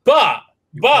 But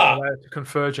to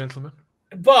confer, gentlemen.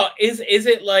 But is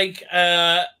it like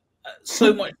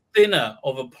so much thinner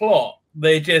of a plot?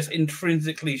 They're just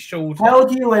intrinsically shorter. How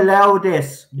do you allow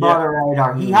this,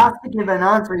 moderator? He has to give an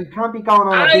answer. He can't be going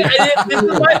on.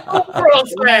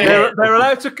 They're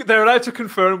allowed to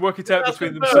confer and work it out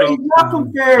between themselves. He's not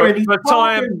conferring. He's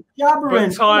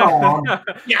jabbering.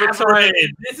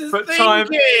 This is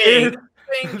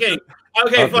thinking.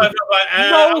 Okay, fine.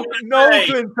 No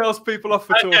Glynn tells people off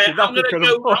for talking. I'm going to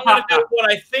go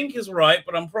what I think is right,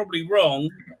 but I'm probably wrong.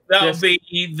 That'll be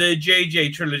the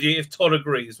JJ trilogy if Todd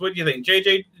agrees. What do you think?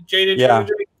 JJ trilogy? I'm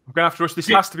going to have to rush. This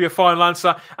has to be a final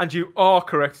answer, and you are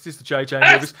correct. It is the JJ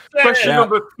movies. Question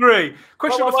number 3.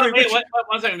 One second.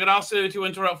 I'm going to ask you to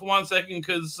interrupt for 1 second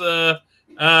because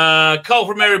Cole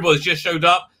from Everybody's just showed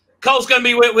up. Cole's going to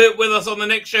be with us on the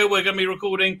next show. We're going to be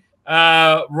recording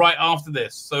right after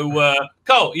this. So,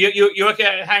 Cole, you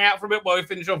okay to hang out for a bit while we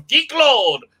finish off Geek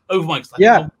Lord? Overmind.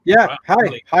 Yeah.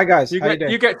 Hi guys. You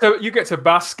get to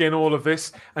bask in all of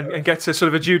this and get to sort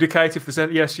of adjudicate if there's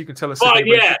any. Yes, you can tell us. But if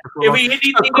we hit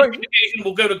the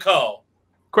we'll go to Carl.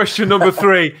 Question number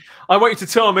 3. I want you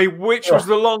to tell me which was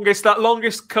the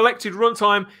longest collected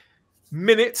runtime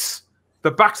minutes: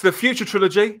 the Back to the Future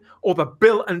trilogy or the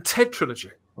Bill and Ted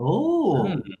trilogy?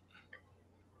 Oh.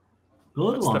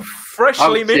 Good That's one. the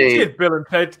freshly minted Bill and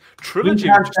Ted trilogy.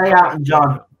 You can't say that,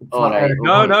 John.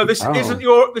 No, this isn't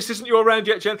your round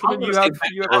yet, gentlemen. You have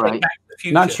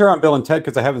Not sure on Bill and Ted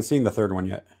because I haven't seen the 3rd one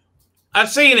yet. I've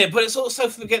seen it, but it's also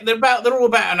they're all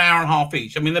about an hour and a half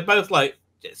each. I mean, they're both like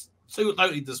just so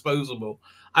totally disposable.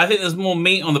 I think there's more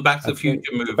meat on the Back to the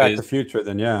Future movies. Back to the Future,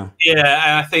 then yeah. Yeah,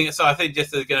 and I think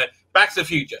just going Back to the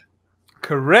Future.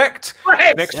 Correct.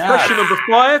 Next question number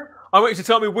 5. I want you to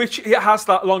tell me which has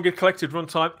that longer collected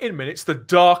runtime in minutes: the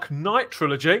Dark Knight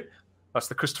trilogy, that's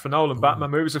the Christopher Nolan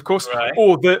Batman movies, of course,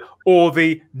 or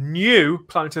the new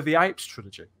Planet of the Apes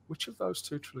trilogy. Which of those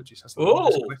 2 trilogies has the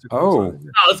longest collected runtime?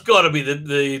 It's got to be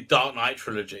the Dark Knight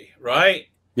trilogy, right?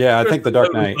 Yeah, I think the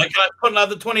Dark Knight. Can I put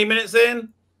another 20 minutes in?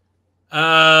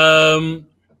 By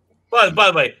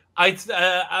the way, I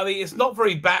mean it's not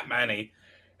very Batman-y,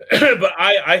 but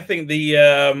I think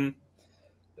the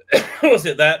was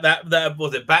it that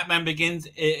was it Batman Begins?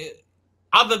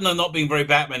 Other than not being very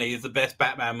Batman-y, is the best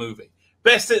Batman movie.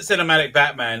 Best cinematic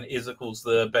Batman is, of course,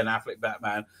 the Ben Affleck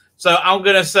Batman. So I'm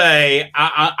going to say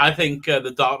I think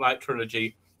the Dark Knight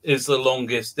trilogy is the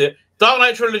longest. The Dark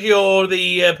Knight trilogy or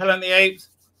the Planet of the Apes?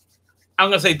 I'm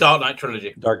going to say Dark Knight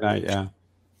trilogy. Dark Knight, yeah.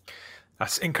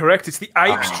 That's incorrect. It's the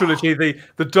Apes trilogy.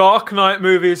 The Dark Knight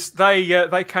movies,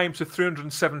 they came to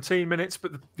 317 minutes,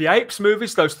 but the Apes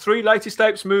movies, those 3 latest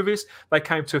Apes movies, they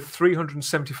came to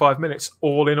 375 minutes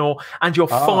all in all. And your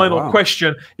final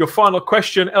question,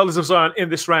 Elders of Zion, in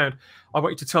this round, I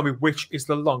want you to tell me which is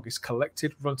the longest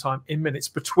collected runtime in minutes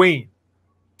between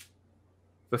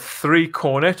the 3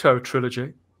 Cornetto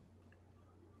trilogy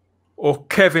or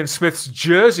Kevin Smith's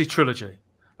Jersey trilogy.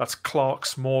 That's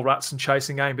Clark's, Mallrats, and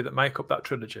Chasing Amy that make up that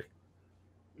trilogy.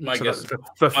 My guess,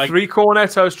 the 3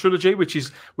 Cornettos trilogy, which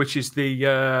is the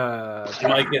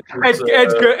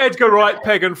Edgar Wright,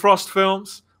 Pegg and Frost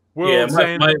films. My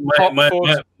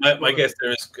guess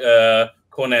there is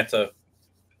Cornetto.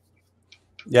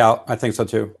 Yeah, I think so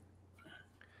too.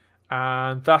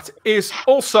 And that is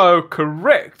also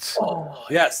correct. Oh,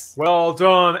 yes. Well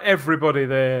done, everybody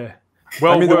there.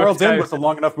 Well, I mean, The World's End was a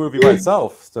long enough movie by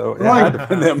itself, so it had to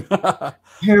be them.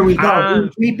 Here we go.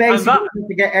 We basically need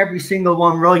to get every single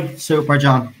one right, Super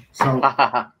John. So,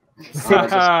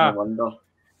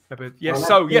 Yes,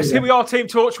 so yes, here we are, Team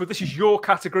Torchwood. This is your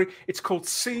category. It's called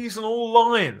seasonal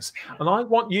lines. And I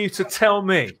want you to tell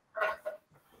me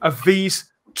of these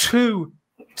 2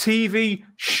 TV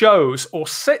shows or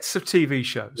sets of TV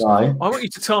shows. Right. I want you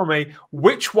to tell me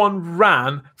which one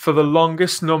ran for the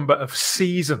longest number of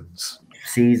seasons.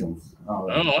 Seasons. Oh,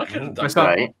 I could have done That's that.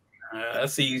 Right.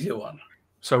 That's the easier one.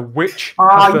 So which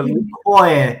Oh, of the you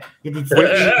quiet. You did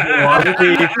film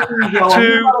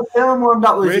one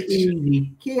that was Which-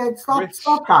 easy. Kid,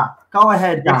 stop that. Go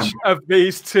ahead, Dan. which of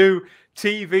these 2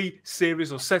 TV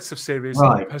series or sets of series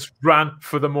has ran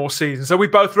for the more seasons? Are we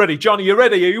both ready? John, are you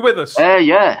ready? Are you with us?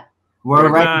 Yeah. We're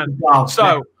Good ready man. to go. So-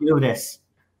 Let's do this.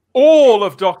 All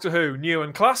of Doctor Who, new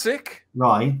and classic,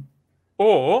 Right.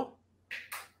 or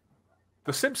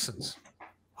The Simpsons?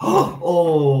 Oh.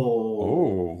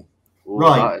 Oh.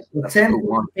 Right. That The is a good Simpsons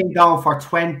one. have been going for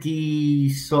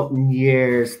 20-something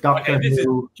years. Doctor Okay, this is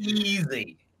Who.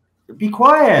 easy. Be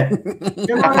quiet.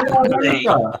 You're not allowed to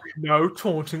answer. No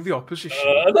taunting the opposition.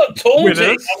 I'm not taunting.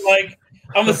 Winners.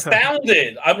 I'm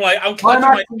astounded. I'm Why clutching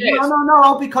not? my chest.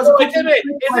 No, because No, it I could be get it.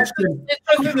 a It's question.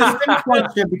 just the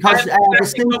Question because the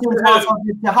Simpsons also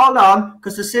did. Hold on,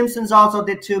 because the Simpsons also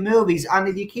did 2 movies, and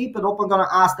if you keep it up, I'm going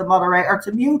to ask the moderator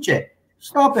to mute you.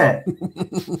 Stop it.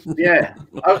 Yeah.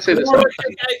 I would say the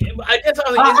same. I guess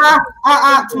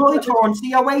I It's my turn. See,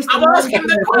 you're wasting. I'm asking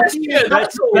the question.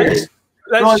 That's all.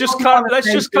 Let's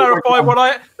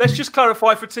just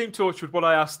clarify for Team Torchwood what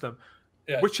I asked them.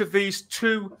 Yeah. Which of these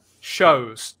 2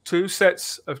 shows, 2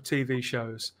 sets of TV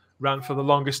shows, ran for the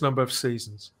longest number of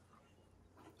seasons?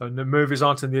 And the movies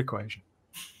aren't in the equation.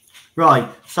 Right.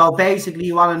 So basically,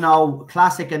 you want to know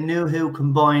classic and new Who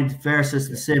combined versus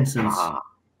the Simpsons.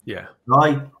 Yeah.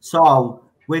 Right. So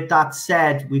with that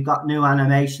said, we've got new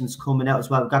animations coming out as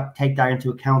well. We've got to take that into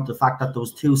account, the fact that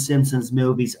those 2 Simpsons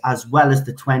movies, as well as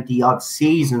the 20-odd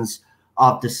seasons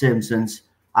of the Simpsons,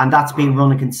 and that's been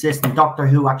running consistent. Doctor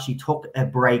Who actually took a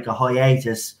break, a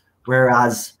hiatus,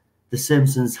 whereas the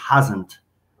Simpsons hasn't.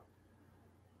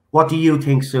 What do you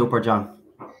think, Super John?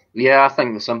 Yeah, I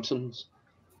think the Simpsons.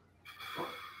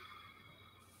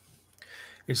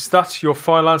 Is that your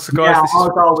final answer, guys? Yeah, This is I'll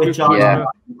go with John. Yeah.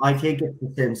 I think it's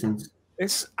the Simpsons.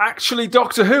 It's actually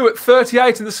Doctor Who at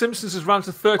 38, and The Simpsons has run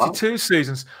to 32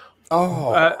 seasons.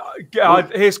 Oh.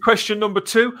 Here's question number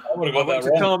 2. I would have I got want that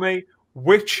you to tell wrong. me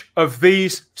which of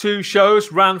these 2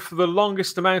 shows ran for the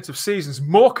longest amount of seasons.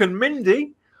 Mork and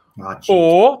Mindy Oh, geez.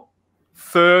 or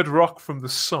Third Rock from the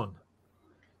Sun?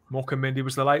 Mork and Mindy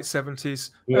was the late 70s,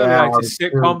 early 80s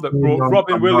sitcom that brought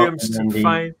Robin Williams to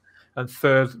fame. And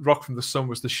Third Rock from the Sun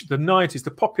was the 90s,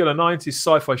 the popular 90s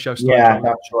sci-fi show. Yeah,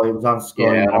 that's right. It was on Sky.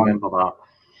 Yeah, I remember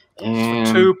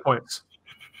that. 2 points.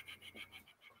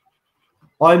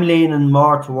 I'm leaning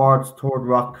more towards Third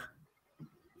Rock.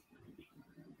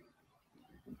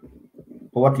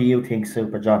 But what do you think,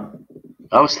 Super John?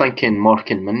 I was thinking Mork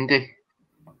and Mindy.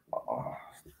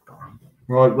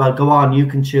 Right, well, go on. You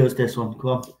can choose this one. Go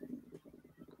on.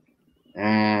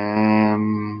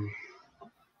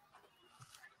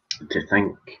 To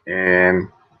think,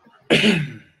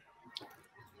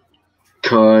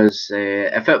 because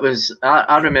if it was,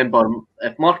 I remember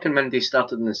if Mork and Mindy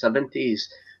started in the 70s,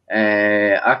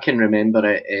 I can remember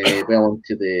it well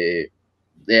into the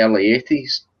early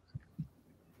 80s.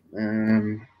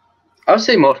 I would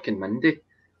say Mork and Mindy,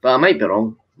 but I might be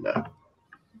wrong. But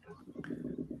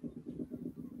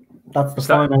That's the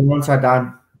final answer,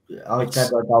 Dan. I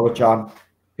said I'd go with John.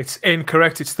 It's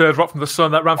incorrect. It's Third Rock from the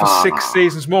Sun. That ran for 6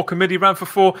 seasons. Mork and Mindy ran for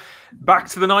 4. Back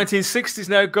to the 1960s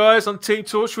now, guys, on Team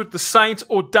Torchwood. The Saint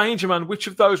or Danger Man? Which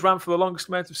of those ran for the longest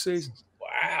amount of seasons?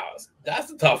 Wow,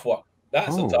 that's a tough one.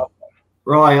 That's a tough one.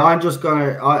 Right, I'm just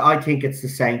going to... I think it's the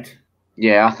Saint.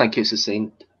 yeah, I think it's the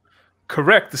same.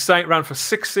 Correct. The Saint ran for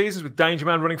 6 seasons, with Danger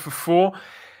Man running for 4.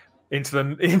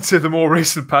 Into the more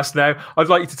recent past now. I'd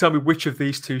like you to tell me which of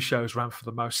these 2 shows ran for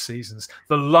the most seasons.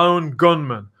 The Lone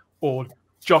Gunman or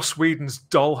Joss Whedon's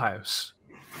Dollhouse?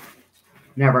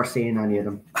 Never seen any of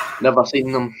them. Never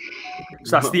seen them.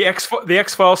 So that's the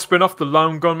X-Files spin-off, The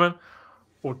Lone Gunman,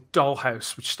 or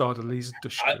Dollhouse, which starred Eliza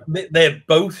Dushku. They're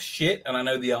both shit, and I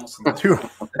know the answer. Two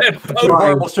They're both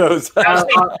horrible shows.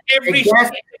 every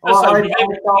I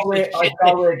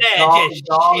go with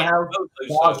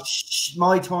Dollhouse.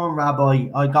 My turn, Rabbi.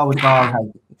 I go with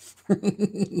Dollhouse.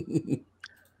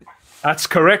 That's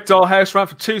correct. Dollhouse ran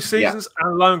for 2 seasons,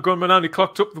 and Lone Gunman only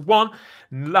clocked up the 1.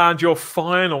 And your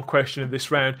final question in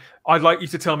this round, I'd like you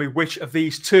to tell me which of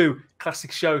these 2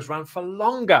 classic shows ran for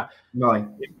longer Right.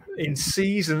 in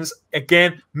seasons.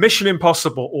 Again, Mission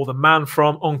Impossible or The Man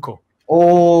from U.N.C.L.E.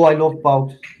 Oh, I love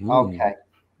both. Okay.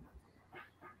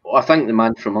 Well, I think The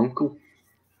Man from U.N.C.L.E.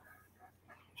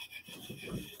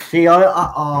 See,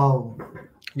 oh.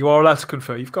 You are allowed to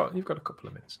confer. You've got a couple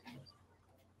of minutes.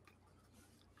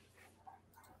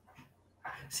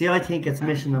 See, I think it's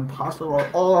Mission Impossible.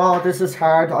 Oh, this is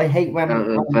hard. I hate when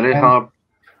very hard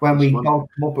when we don't come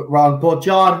up with wrong. But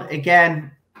John,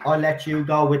 again, I'll let you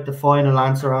go with the final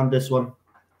answer on this one.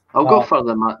 I'll go for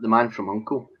the man from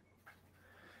U.N.C.L.E.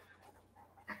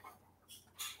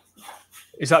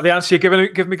 Is that the answer you're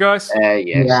giving me, guys? Yes.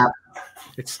 Yeah.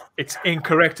 It's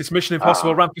incorrect. It's Mission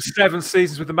Impossible ran for 7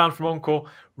 seasons with the man from U.N.C.L.E.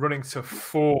 running to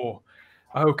 4.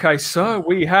 Okay, so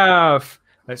we have.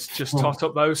 Let's just tot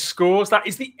up those scores. That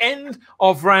is the end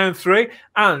of round 3,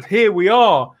 and here we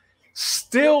are.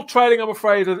 Still trailing, I'm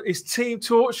afraid, is Team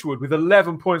Torchwood with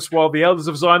 11 points, while the Elders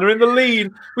of Zion are in the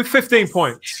lead with 15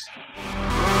 points.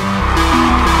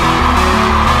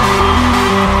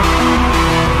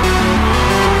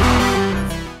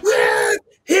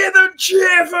 Hear them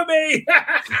cheer for me!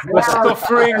 The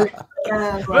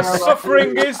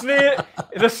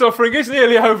suffering is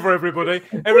nearly over, everybody.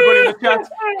 Everybody in the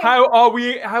chat, how are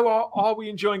we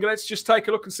enjoying it? Let's just take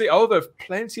a look and see. Oh, there's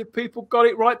plenty of people got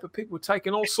it right, but people were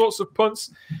taking all sorts of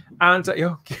punts and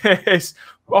yes,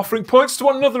 offering points to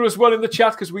one another as well in the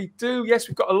chat, because we've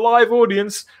got a live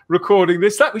audience recording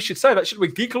this. That we should say that, should we?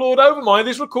 Geek Lord Overmind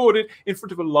is recorded in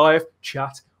front of a live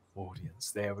chat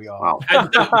audience. There we are. Wow.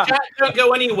 And chat, don't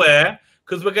go anywhere,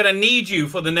 because we're going to need you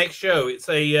for the next show. It's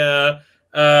an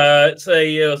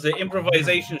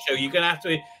improvisation show. You're going to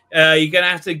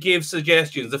have to give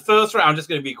suggestions. The first round, just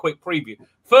going to be a quick preview.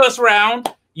 First round,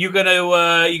 you're going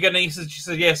to need to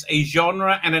suggest a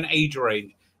genre and an age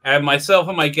range. And myself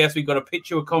and my guest, we've got to pitch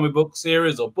you a comic book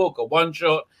series or book or one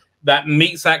shot that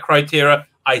meets that criteria.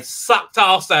 I sucked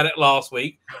ass at it last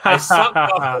week.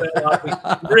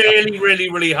 Really, really,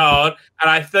 really hard.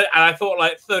 And I thought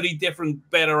like 30 different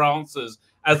better answers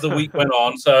as the week went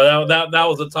on. So that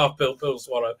was a tough pill to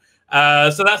swallow.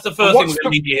 So that's the first thing we're going to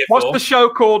need you here for. What's the show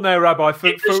called now, Rabbi?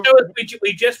 The show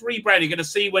we just rebranded. You're going to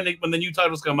see when the new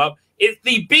titles come up. It's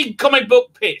the big comic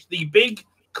book pitch. The big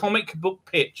comic book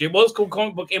pitch. It was called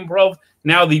Comic Book Improv.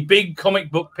 Now the big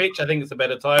comic book pitch. I think it's a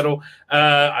better title.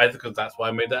 Because that's why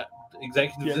I made that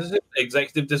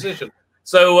executive decision.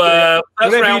 So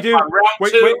that's round two.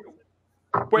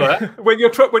 When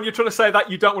you're trying to say that,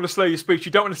 you don't want to slow your speech.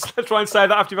 You don't want to try and say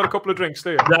that after you've had a couple of drinks,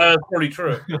 do you? No, that's probably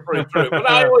true. But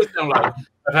I always sound like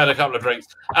I've had a couple of drinks.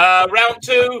 Round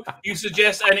 2, you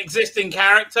suggest an existing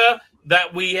character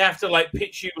that we have to like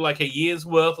pitch you like a year's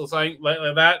worth or something like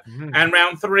that. Mm-hmm. And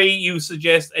round 3, you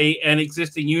suggest an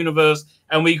existing universe,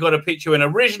 and we got to pitch you an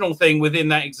original thing within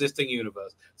that existing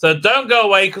universe. So don't go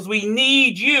away, because we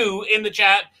need you in the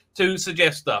chat to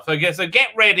suggest stuff. Okay, so get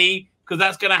ready, because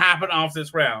that's going to happen after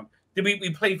this round. Did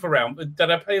we play for round? Did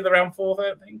I play the round 4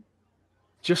 thing?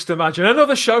 Just imagine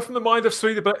another show from the mind of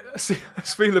Svila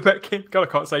Betkin. God,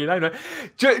 I can't say your name now.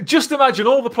 Just imagine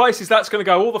all the places that's going to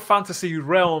go, all the fantasy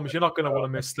realms. You're not going to want to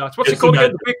miss that. What's it called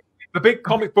again? The big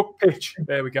comic book pitch.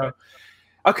 There we go.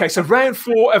 Okay, so round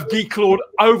 4 of Geek Lord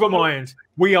Overmind.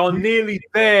 We are nearly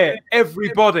there,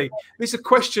 everybody. These are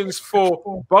questions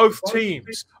for both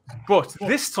teams, but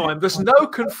this time there's no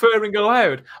conferring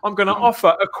allowed. I'm going to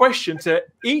offer a question to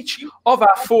each of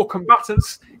our 4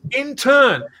 combatants in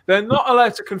turn. They're not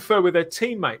allowed to confer with their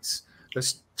teammates.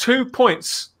 There's 2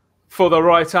 points for the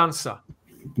right answer.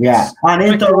 Yeah, and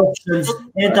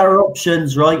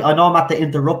interruptions, right? I know I'm at the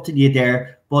interrupting you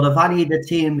there, but if any of the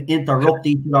team interrupt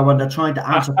each other when they're trying to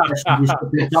answer questions, you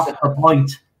should be docked a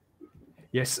point.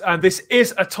 Yes, and this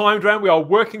is a timed round. We are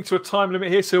working to a time limit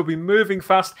here, so we'll be moving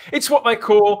fast. It's what they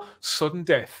call sudden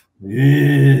death.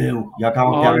 Ew.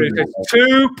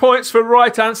 2 points for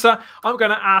right answer. I'm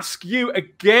going to ask you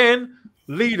again,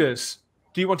 leaders.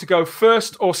 Do you want to go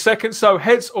first or second? So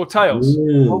heads or tails?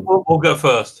 We'll go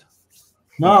first.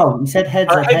 No, you said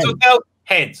heads or heads.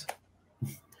 Heads.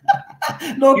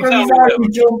 Look, he's already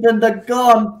jumping the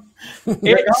gun.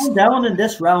 We're going down in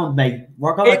this round, mate.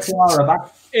 We're going to claw her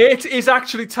back. It is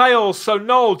actually tails. So,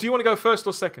 Noel, do you want to go first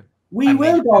or second? We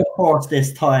will go first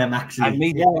this time,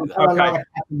 actually. Okay.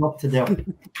 Up to do.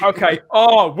 Okay.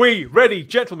 Are we ready,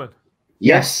 gentlemen?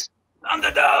 Yes.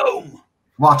 Thunderdome.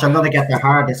 Watch, I'm going to get the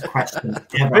hardest question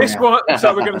ever. This one.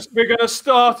 So we're going to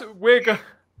start. We're going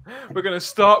to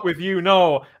start with you,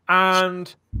 Noel,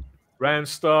 and round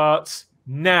starts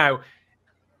now.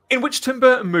 In which Tim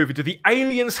Burton movie do the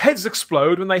aliens' heads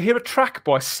explode when they hear a track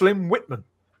by Slim Whitman?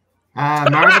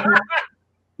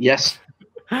 Yes.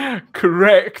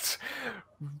 Correct.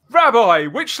 Rabbi,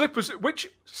 which ship was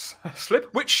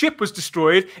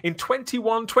destroyed in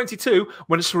 2122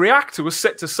 when its reactor was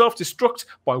set to self-destruct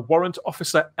by Warrant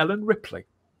Officer Ellen Ripley?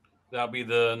 That'll be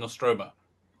the Nostromo.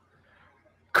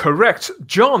 Correct.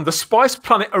 John, the spice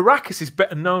planet Arrakis is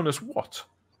better known as what?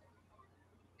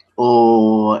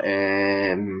 Oh,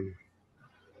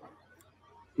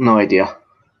 no idea.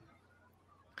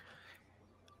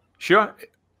 Sure.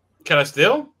 Can I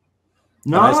steal?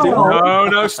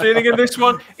 No stealing in this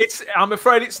one. I'm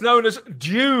afraid it's known as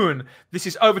Dune. This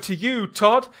is over to you,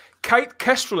 Todd. Kate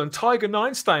Kestrel and Tiger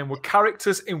Ninestein were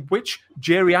characters in which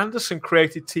Jerry Anderson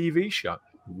created TV show?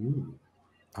 Ooh.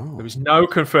 Oh. There was no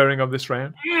conferring on this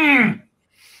round. You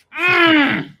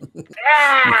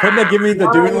couldn't have given me the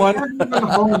Dune one?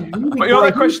 But you know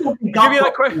that question? Give you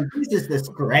that question. This is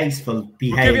disgraceful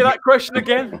behavior. We'll give you that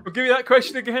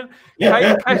question again.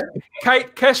 Yeah.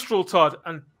 Kate Kestrel, Todd,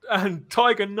 and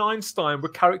Tiger Ninestein were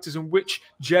characters in which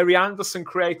Jerry Anderson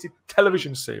created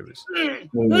television series.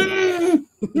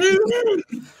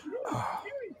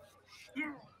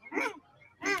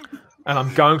 And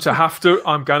I'm going to have to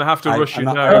rush you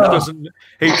now.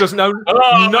 He doesn't know.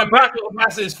 Oh, my battle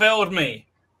pass has failed me.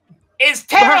 It's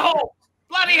terrible.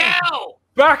 Bloody hell.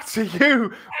 Back to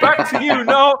you,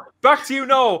 Noel. Back to you,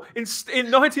 Noel. In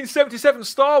 1977,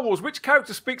 Star Wars, which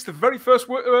character speaks the very first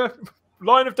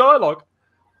line of dialogue?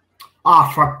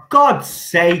 Ah, for God's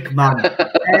sake, man!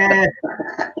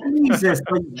 Jesus!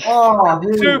 2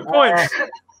 points.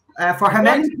 For how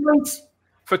many points?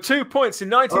 For 2 points in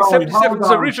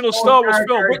 1977's original Star Wars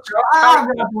film. Which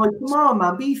Rabbi, come on,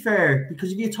 man, be fair.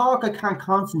 Because if you talk, I can't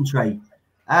concentrate.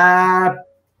 The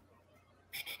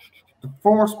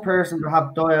first person to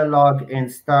have dialogue in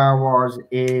Star Wars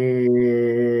is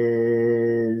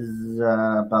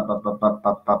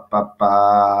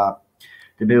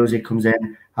the music comes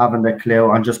in, having the clue.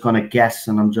 I'm just going to guess,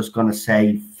 and I'm just going to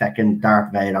say feckin'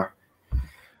 Darth Vader.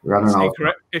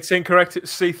 It's incorrect. It's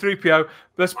C-3PO.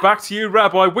 Let's back to you,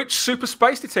 Rabbi. Which super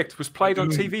space detective was played on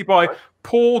TV by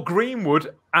Paul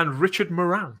Greenwood and Richard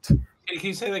Morant? Can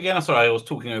you say that again? I'm sorry, I was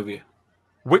talking over you.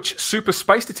 Which super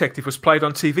space detective was played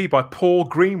on TV by Paul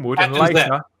Greenwood and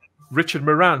later Richard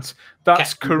Morant?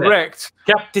 That's correct.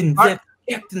 Captain Z.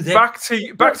 Back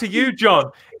to you,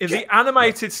 John. In the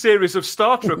animated series of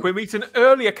Star Trek, we meet an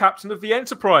earlier captain of the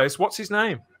Enterprise. What's his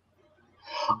name?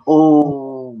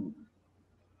 Oh,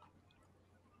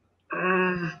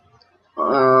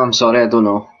 I'm sorry, I don't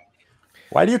know.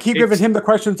 Why do you keep giving him the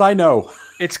questions I know?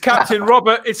 It's Captain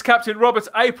Robert. It's Captain Robert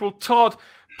April Todd.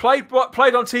 Played on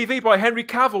TV by Henry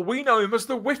Cavill. We know him as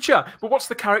The Witcher. But what's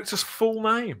the character's full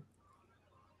name?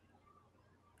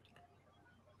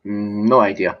 No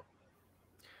idea.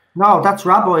 No, that's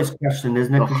Rabbi's question,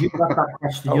 isn't it? Because you got that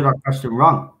question, you got that question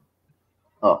wrong.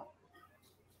 Oh.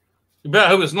 You better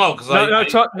hope it's not, because I know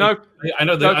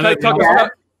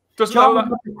that. Doesn't John, know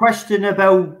that. the question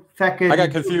about feckin'. I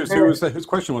got confused. Whose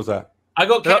question was that? I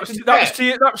got that was to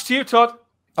you, Todd.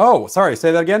 Oh, sorry.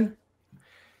 Say that again.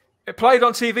 It played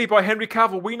on TV by Henry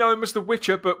Cavill. We know him as The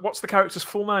Witcher, but what's the character's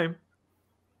full name?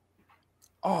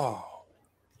 Oh.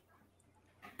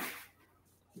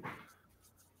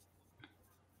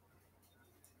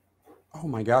 Oh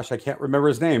my gosh, I can't remember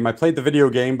his name. I played the video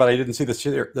game, but I didn't see the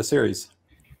series.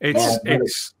 It's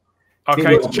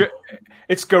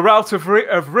Geralt of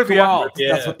Rivia.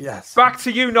 Geralt, yes. Back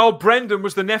to you, Noel. Brendan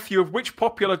was the nephew of which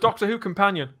popular Doctor Who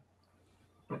companion?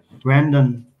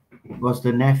 Brendan was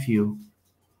the nephew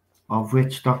of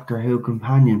which Doctor Who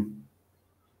companion?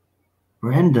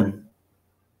 Brendan.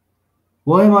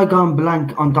 Why am I gone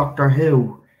blank on Doctor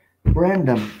Who?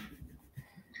 Brendan.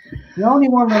 The only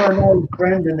one that I know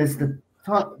Brendan is the...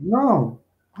 No.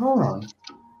 Hold on.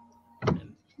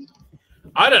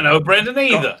 I don't know Brendan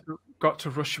either. Got to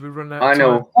rush. We run out. I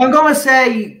know. I'm gonna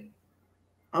say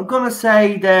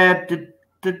the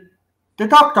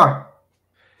Doctor.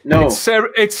 No. It's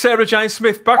Sarah Jane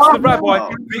Smith. Back to the Rabbi.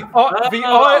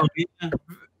 No.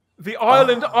 The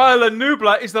island Isla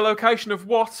Nubla is the location of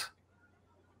what?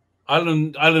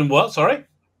 Island what? Sorry?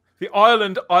 The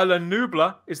island Isla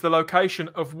Nubla is the location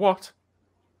of what?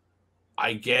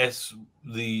 I guess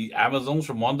the Amazons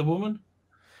from Wonder Woman?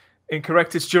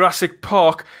 Incorrect. It's Jurassic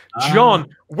Park. John,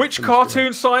 which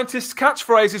cartoon scientist's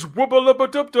catchphrase is wubba lubba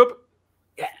dub dub?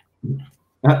 Yeah.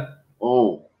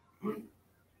 Oh.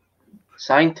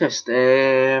 Scientist.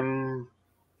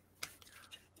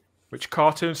 Which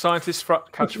cartoon scientist's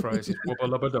catchphrase is wubba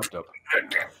lubba dub dub?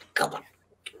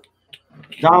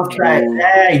 Don't say,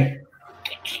 hey.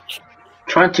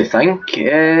 Trying to think.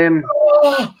 And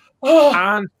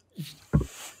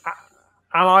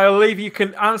I'll leave you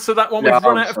can answer that one. We've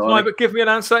run out of time, but give me an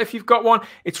answer if you've got one.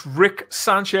 It's Rick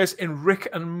Sanchez in Rick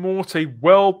and Morty.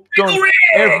 Well done,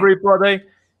 everybody.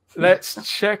 Let's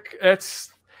check.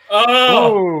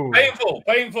 Painful.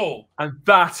 And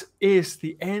that is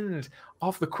the end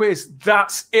of the quiz.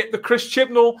 That's it. The Chris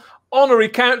Chibnall honorary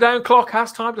countdown clock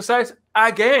has time to say it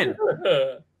again.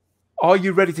 Are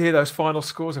you ready to hear those final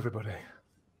scores, everybody?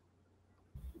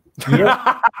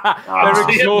 Yeah. They're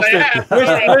exhausted.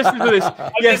 Listen to this.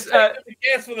 Yes,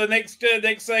 guess for the next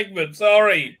segment.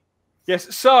 Sorry.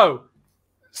 Yes. So,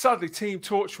 sadly, Team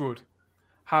Torchwood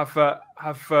have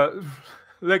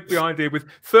leg behind here with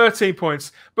 13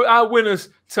 points, but our winners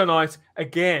tonight,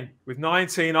 again with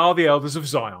 19, are the Elders of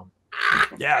Zion.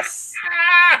 Yes.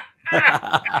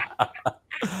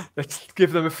 Let's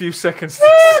give them a few seconds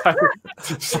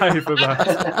to savor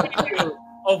that.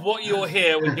 Of what you'll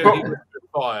hear when you're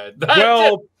fired.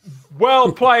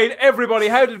 Well played, everybody.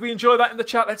 How did we enjoy that in the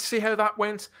chat? Let's see how that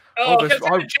went. Oh, the chat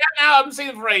now. I haven't seen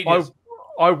it for ages.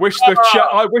 I wish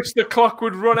the clock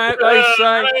would run out. They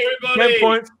say 10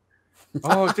 points.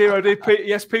 Oh dear, oh dear.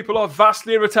 Yes, people are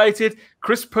vastly irritated.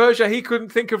 Chris Persia, he couldn't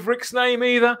think of Rick's name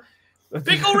either.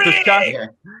 The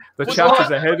chat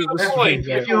is ahead of the screen.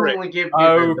 If you only give me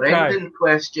the Brendan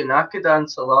question, I could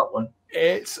answer that one.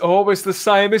 It's always the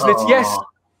same, isn't it? Yes,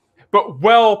 but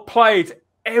well played,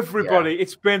 everybody. Yeah.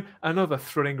 It's been another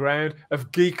thrilling round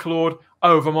of Geek Lord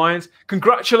Overmind.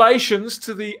 Congratulations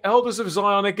to the Elders of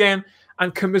Zion again,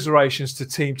 and commiserations to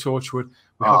Team Torchwood.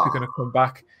 We hope you're going to come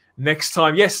back next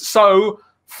time. Yes, so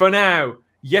for now,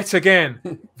 yet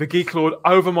again, the Geek Lord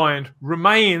Overmind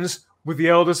remains with the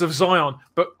Elders of Zion,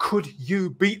 but could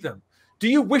you beat them? Do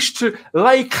you wish to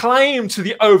lay claim to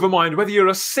the Overmind, whether you're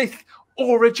a Sith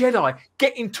or a Jedi?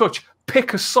 Get in touch,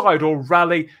 pick a side, or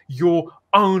rally your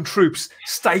own troops.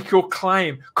 Stake your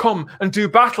claim. Come and do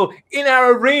battle in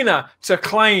our arena to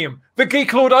claim the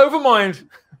Geek Lord Overmind.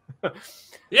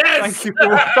 Yes!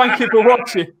 Thank you for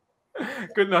watching.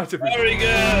 Good night, everybody. Very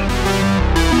good.